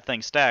ain't getting that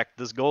thing stacked.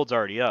 This gold's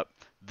already up.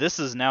 This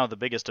is now the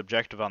biggest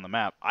objective on the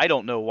map. I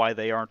don't know why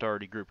they aren't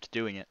already grouped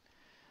doing it.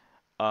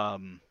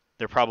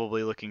 They're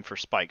probably looking for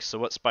spikes. So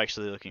what spikes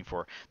are they looking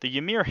for? The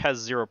Ymir has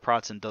 0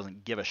 prots and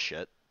doesn't give a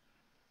shit,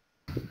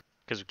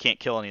 because we can't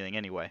kill anything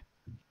anyway.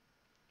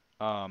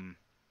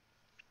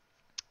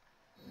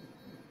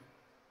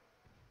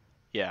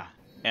 Yeah.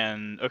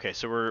 And okay,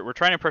 so we're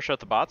trying to pressure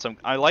out the bots.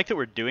 I like that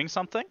we're doing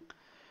something.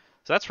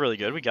 So that's really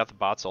good. We got the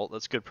bots ult.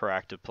 That's good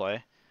proactive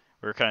play.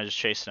 We were kind of just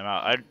chasing him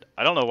out.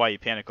 I don't know why he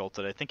panic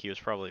ulted. I think he was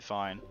probably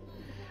fine.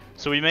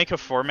 So we make a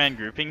 4-man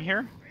grouping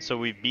here. So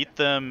we beat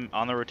them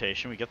on the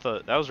rotation. We get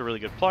that was a really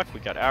good pluck.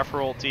 We got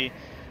Afro ulti.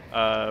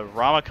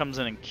 Rama comes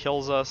in and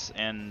kills us,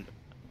 and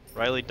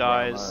Riley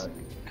dies.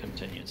 Rama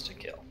continues to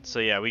kill. So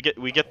yeah, we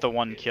get the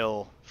 1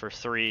 kill for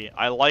 3.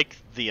 I like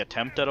the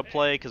attempt at a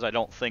play because I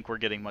don't think we're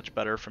getting much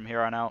better from here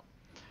on out.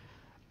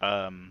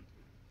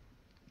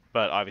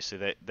 But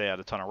obviously they had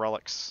a ton of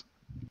relics.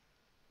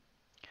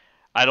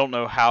 I don't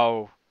know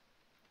how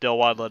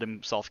Dilwad let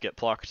himself get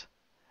plucked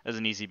as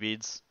an easy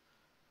beads.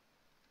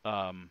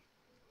 I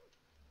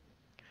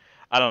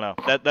don't know.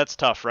 That's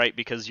tough, right?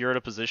 Because you're in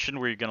a position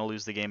where you're going to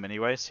lose the game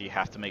anyway, so you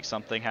have to make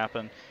something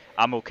happen.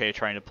 I'm okay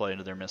trying to play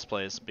into their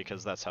misplays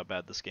because that's how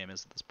bad this game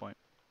is at this point.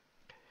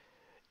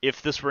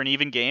 If this were an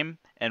even game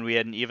and we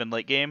had an even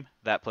late game,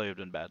 that play would have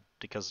been bad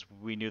because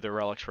we knew their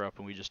relics were up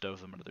and we just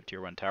dove them into their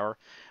tier 1 tower.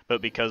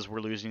 But because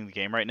we're losing the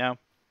game right now,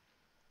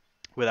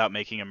 without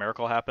making a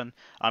miracle happen,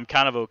 I'm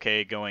kind of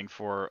okay going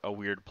for a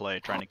weird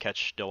play, trying to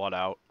catch Dilwad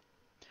out.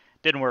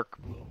 Didn't work.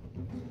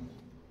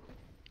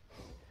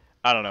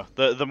 I don't know.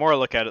 The more I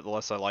look at it, the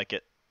less I like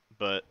it.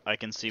 But I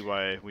can see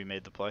why we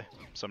made the play,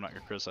 so I'm not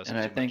going to criticize him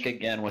And I too think, much.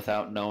 again,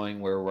 without knowing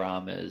where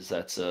Rom is,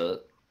 that's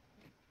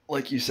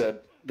like you said,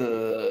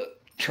 the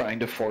trying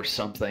to force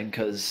something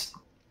because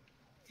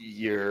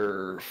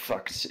you're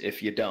fucked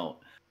if you don't.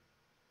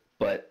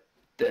 But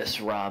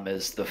this Rom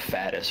is the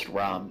fattest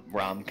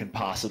Rom can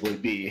possibly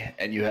be,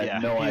 and you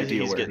had no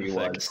idea where he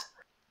was.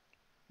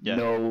 Yeah.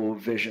 No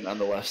vision on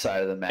the left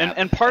side of the map.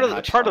 And part of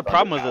the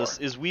problem with this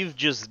is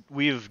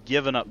we've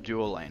given up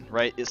dual lane,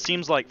 right? It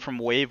seems like from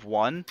wave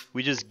 1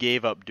 we just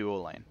gave up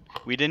dual lane.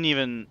 We didn't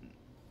even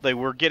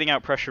we're getting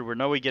out pressure. We're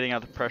nowhere getting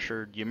out the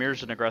pressure.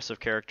 Ymir's an aggressive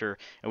character,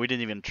 and we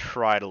didn't even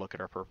try to look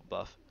at our purple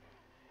buff,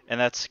 and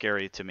that's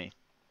scary to me.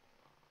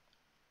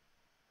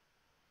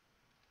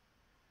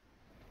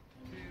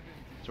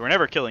 So we're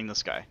never killing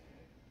this guy.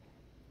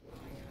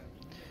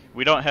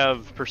 We don't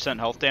have %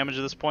 health damage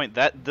at this point.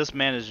 This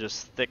man is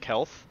just thick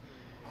health.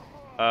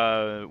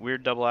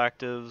 Weird double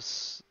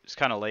actives. It's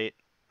kind of late.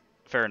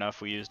 Fair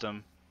enough, we used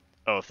him.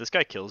 Oh, if this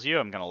guy kills you,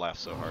 I'm gonna laugh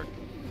so hard.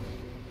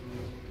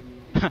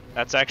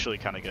 That's actually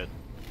kind of good.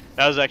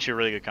 That was actually a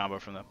really good combo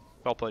from them.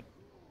 Well played.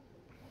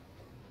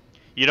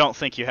 You don't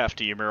think you have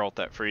to Ymir ult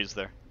that freeze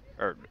there.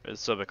 Or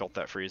Subic ult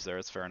that freeze there,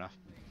 it's fair enough.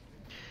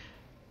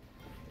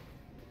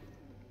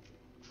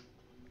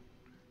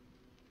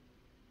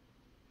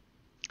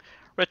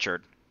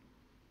 Richard.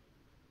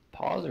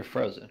 Pause or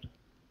frozen?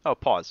 Oh,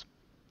 pause.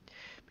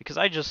 Because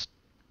I just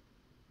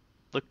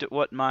looked at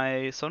what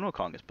my Sun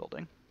Wukong is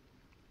building.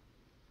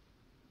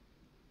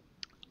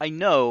 I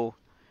know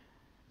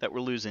that we're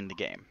losing the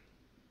game.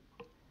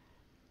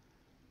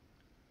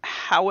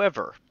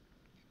 However,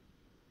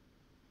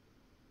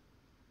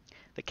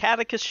 the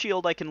Catechist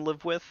Shield I can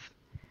live with.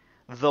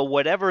 The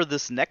whatever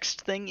this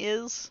next thing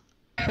is...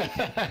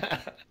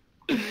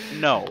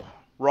 No.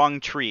 Wrong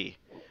tree.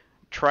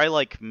 try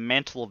like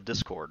Mantle of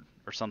Discord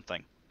or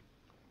something.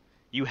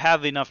 You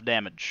have enough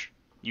damage.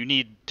 You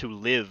need to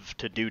live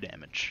to do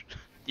damage.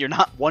 You're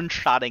not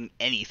one-shotting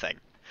anything.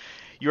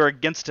 You're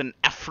against an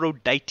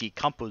Aphrodite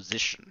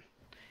composition,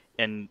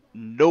 and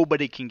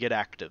nobody can get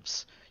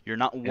actives. You're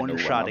not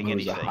one-shotting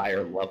anything. Who's a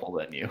higher level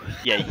than you.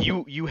 Yeah,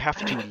 you have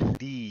to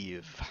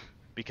leave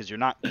because you're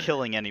not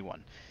killing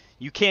anyone.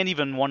 You can't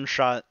even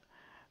one-shot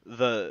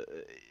the.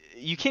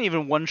 You can't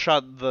even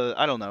one-shot the.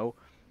 I don't know.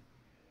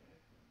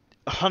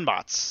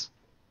 Hunbots.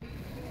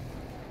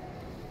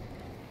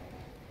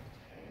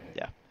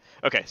 Yeah.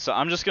 Okay, so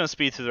I'm just gonna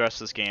speed through the rest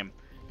of this game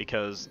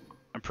because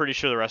I'm pretty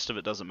sure the rest of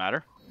it doesn't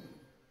matter.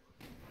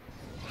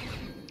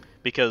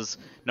 Because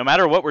no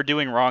matter what we're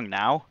doing wrong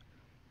now,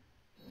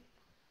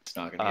 It's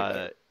not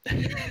gonna get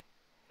better.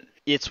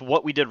 it's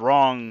what we did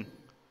wrong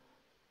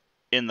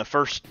in the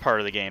first part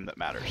of the game that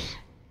matters.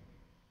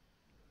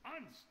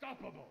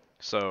 Unstoppable.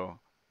 So,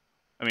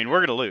 I mean, we're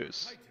gonna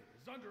lose, Titan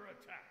is under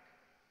attack.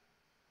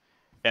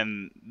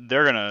 and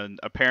they're gonna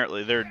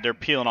apparently they're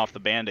peeling off the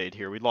band-aid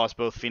here. We lost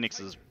both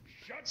Phoenixes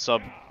Shut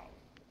sub down.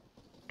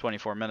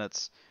 24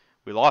 minutes.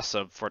 We lost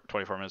sub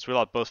 24 minutes. We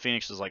lost both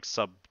Phoenixes like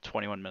sub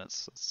 21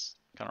 minutes. That's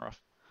kind of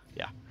rough.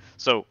 Yeah.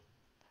 So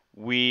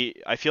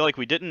I feel like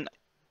we didn't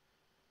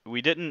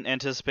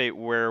anticipate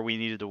where we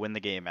needed to win the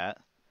game at,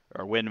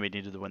 or when we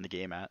needed to win the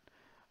game at.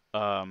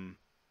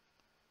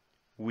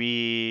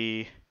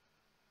 We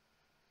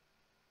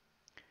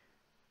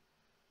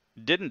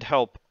didn't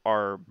help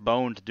our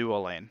boned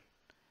duo lane.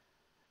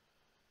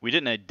 We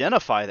didn't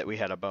identify that we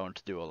had a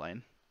boned duo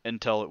lane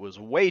until it was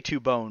way too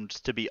boned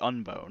to be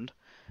unboned.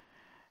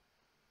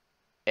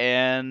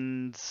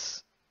 And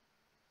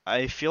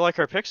I feel like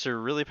our picks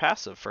are really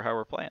passive for how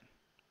we're playing.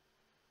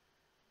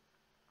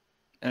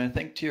 And I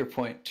think to your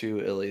point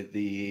too,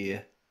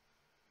 Illy,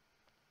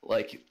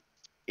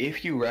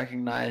 if you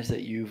recognize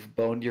that you've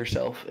boned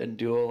yourself in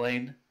duo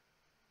lane,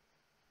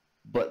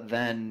 but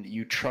then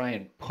you try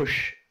and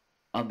push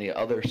on the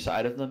other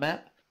side of the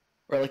map,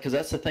 right? Because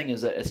that's the thing,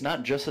 is that it's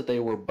not just that they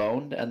were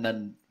boned and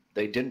then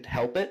they didn't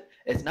help it.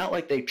 It's not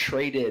like they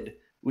traded.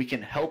 We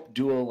can help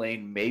duo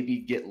lane maybe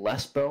get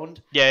less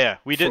boned. Yeah.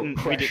 We for didn't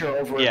pressure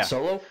over in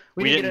solo.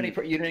 You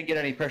didn't get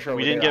any pressure over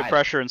We there. didn't get either.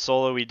 pressure in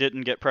solo. We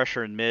didn't get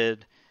pressure in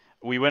mid.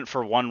 We went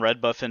for one red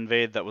buff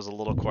invade that was a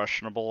little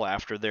questionable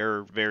after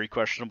their very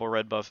questionable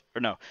red buff.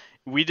 Or no,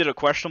 we did a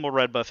questionable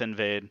red buff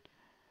invade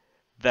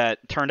that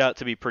turned out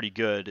to be pretty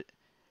good,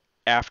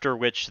 after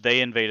which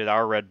they invaded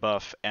our red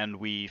buff and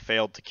we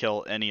failed to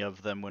kill any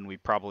of them when we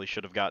probably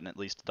should have gotten at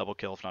least a double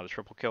kill, if not a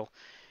triple kill.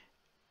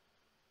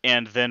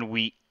 And then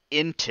we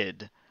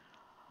inted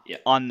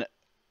on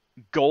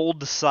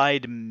gold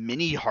side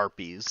mini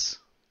harpies,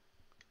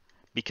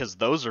 because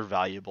those are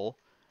valuable,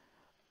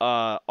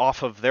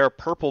 off of their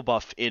purple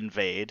buff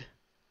invade.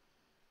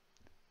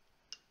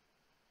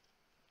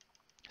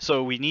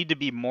 So we need to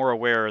be more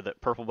aware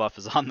that purple buff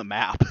is on the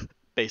map,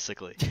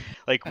 basically.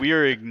 Like, we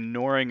are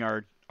ignoring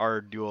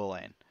our duo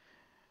lane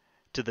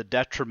to the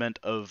detriment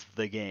of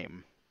the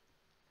game.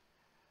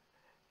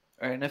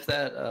 All right,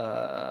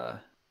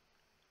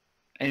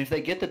 and if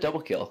they get the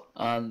double kill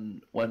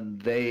on when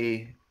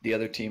the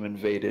other team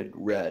invaded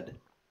red,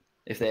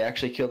 if they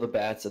actually kill the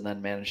bats and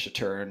then manage to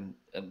turn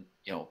and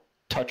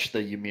touch the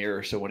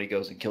Ymir, so when he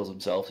goes and kills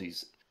himself,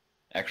 he's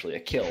actually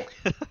a kill.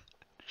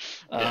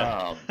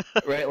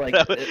 Right? Like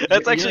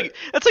that's actually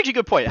a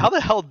good point. How the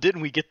hell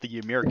didn't we get the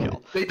Ymir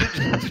kill? They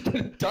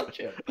didn't touch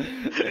him.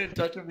 They didn't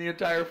touch him the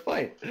entire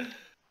fight,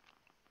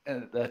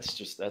 and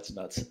that's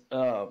nuts.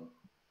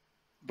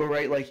 But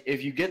right, like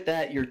if you get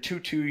that, you're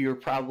 2-2, you're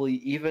probably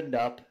evened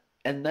up,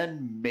 and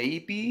then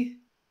maybe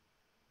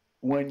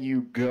when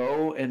you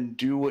go and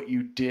do what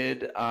you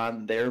did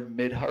on their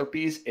mid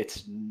harpies,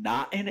 it's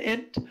not an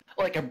int.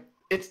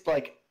 It's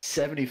like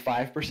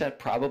 75%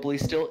 probably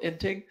still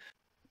inting,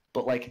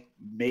 but like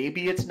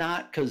maybe it's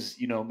not, because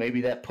maybe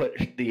that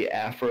put the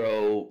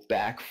Afro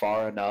back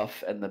far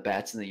enough and the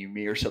bats and the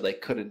Ymir so they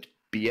couldn't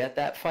be at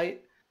that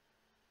fight.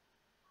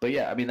 But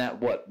yeah, I mean,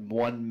 that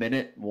 1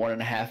 minute,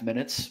 1.5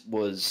 minutes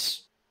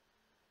was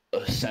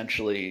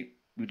essentially,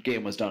 the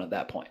game was done at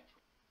that point.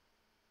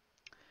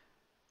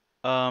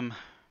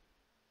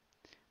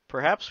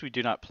 Perhaps we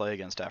do not play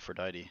against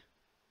Aphrodite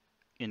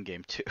in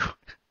game 2.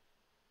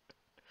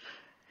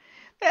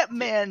 That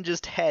man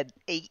just had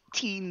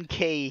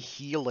 18k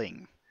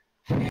healing.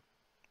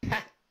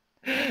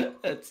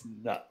 That's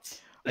nuts.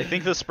 I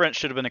think the sprint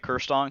should have been a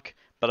curse donk,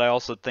 but I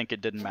also think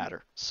it didn't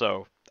matter.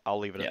 So I'll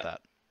leave it at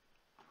that.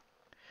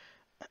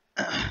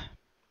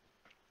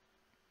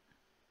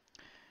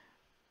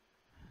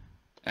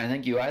 I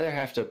think you either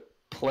have to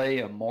play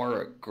a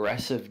more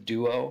aggressive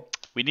duo.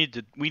 We need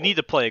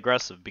to play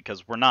aggressive,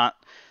 because we're not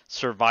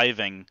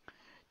surviving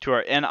to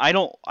our, and I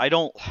don't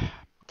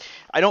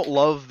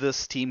love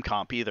this team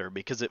comp either,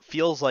 because it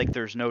feels like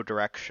there's no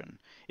direction.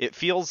 It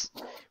feels,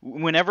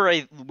 whenever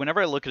I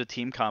look at a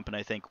team comp and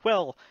I think,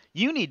 well,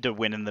 you need to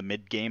win in the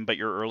mid game, but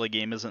your early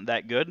game isn't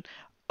that good.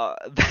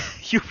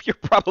 You're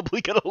probably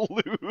gonna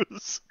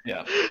lose.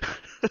 Yeah.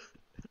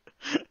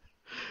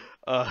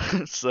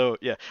 So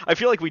yeah, I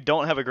feel like we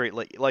don't have a great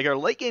like our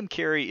late game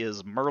carry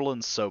is Merlin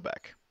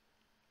Sobek,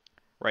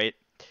 right?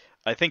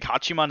 I think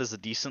Hachiman is a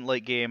decent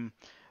late game.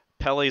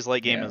 Pele's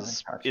late game Yeah, I think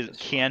Hachi is does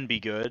well. can be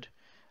good,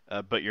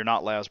 but you're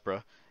not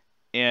Lasbra.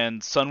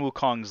 And Sun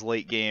Wukong's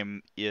late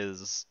game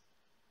is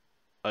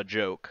a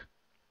joke.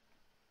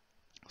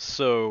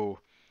 So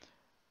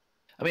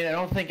I mean, I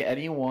don't think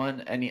anyone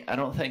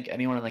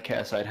on the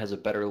cast side has a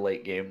better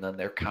late game than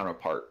their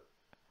counterpart.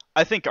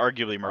 I think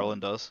arguably Um, Merlin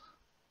does.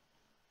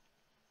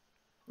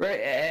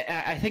 Right?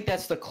 I think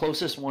that's the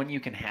closest one you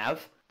can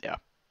have. Yeah.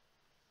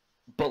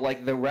 But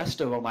like the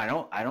rest of them, I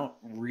don't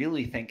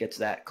really think it's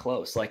that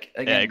close. Like Yeah,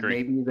 I again, agree.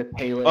 maybe the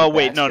Pele. Oh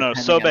wait, bats, no, depending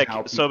on Sobek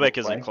how people Sobek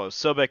play. isn't close.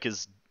 Sobek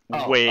is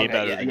Oh, way okay,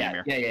 better yeah, than yeah,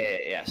 Ymir.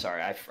 yeah.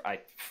 Sorry,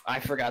 I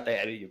forgot they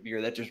had a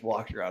Ymir that just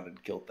walked around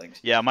and killed things.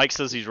 Yeah, Mike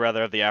says he'd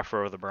rather have the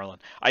Afro or the Merlin.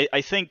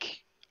 I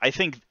think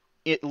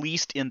at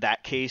least in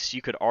that case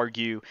you could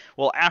argue,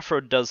 well,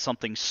 Afro does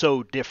something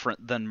so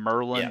different than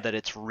Merlin Yeah. that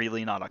it's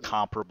really not a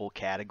comparable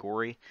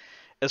category.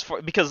 As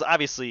far because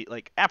obviously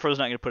like Afro's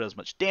not going to put as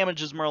much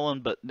damage as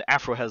Merlin, but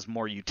Afro has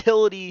more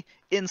utility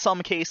in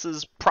some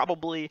cases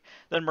probably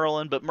than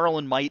Merlin, but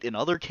Merlin might in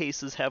other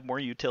cases have more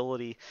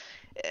utility.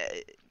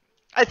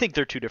 I think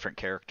they're two different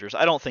characters.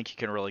 I don't think you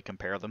can really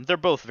compare them. They're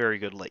both very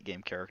good late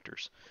game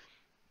characters.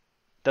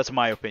 That's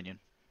my opinion.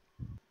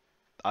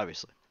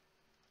 Obviously.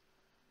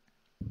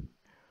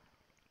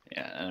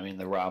 Yeah, I mean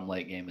the Rom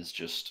late game is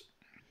just.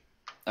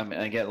 I mean,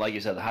 again, like you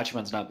said, the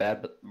Hachiman's not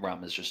bad, but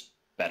Rom is just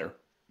better.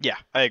 Yeah,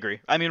 I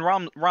agree. I mean,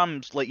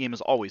 Rom's late game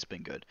has always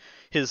been good.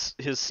 His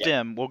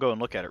stem, we'll go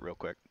and look at it real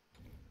quick.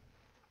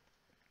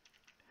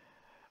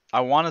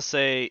 I want to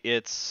say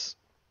it's,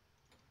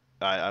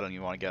 I don't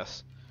even want to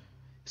guess.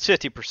 It's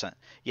 50%.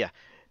 Yeah,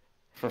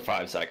 For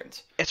 5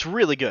 seconds. it's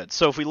really good.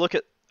 So if we look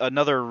at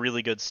another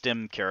really good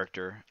stem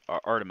character,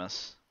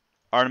 Artemis.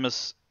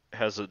 Artemis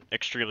has an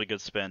extremely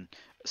good stem.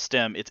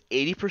 It's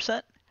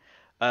 80%.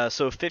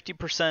 So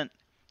 50%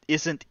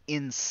 isn't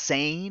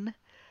insane.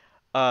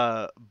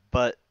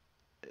 But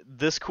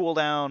this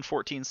cooldown,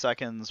 14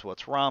 seconds.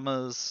 What's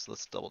Rama's?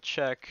 Let's double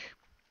check.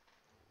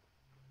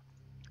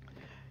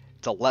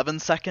 It's 11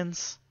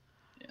 seconds.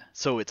 Yeah.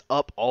 So it's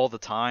up all the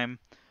time.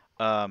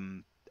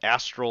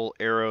 Astral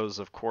arrows,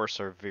 of course,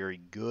 are very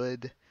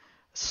good.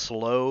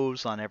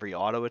 Slows on every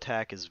auto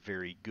attack is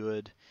very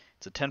good.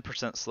 It's a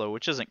 10% slow,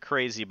 which isn't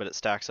crazy, but it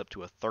stacks up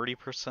to a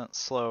 30%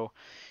 slow.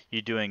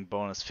 You're doing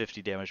bonus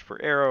 50 damage per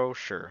arrow,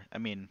 sure. I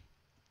mean,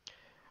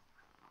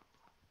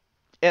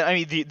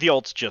 the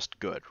ult's just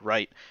good,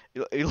 right?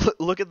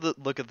 Look at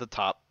the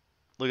top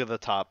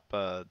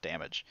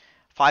damage.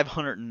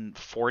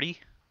 540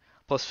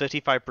 plus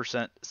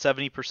 55%,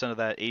 70% of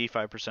that,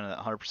 85% of that,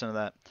 100% of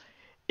that.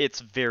 It's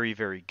very,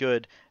 very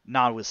good,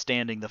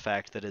 notwithstanding the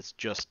fact that it's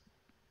just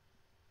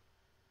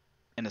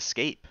an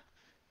escape.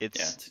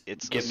 It's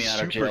get a me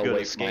out of super jail, good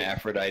wait for my escape.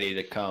 Aphrodite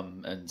to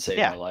come and save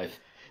Yeah. my life.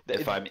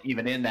 If I'm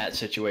even in that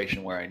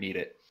situation where I need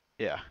it.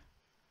 Yeah.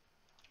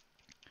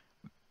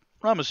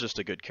 Rama's just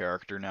a good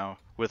character now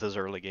with his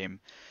early game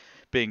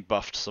being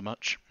buffed so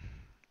much.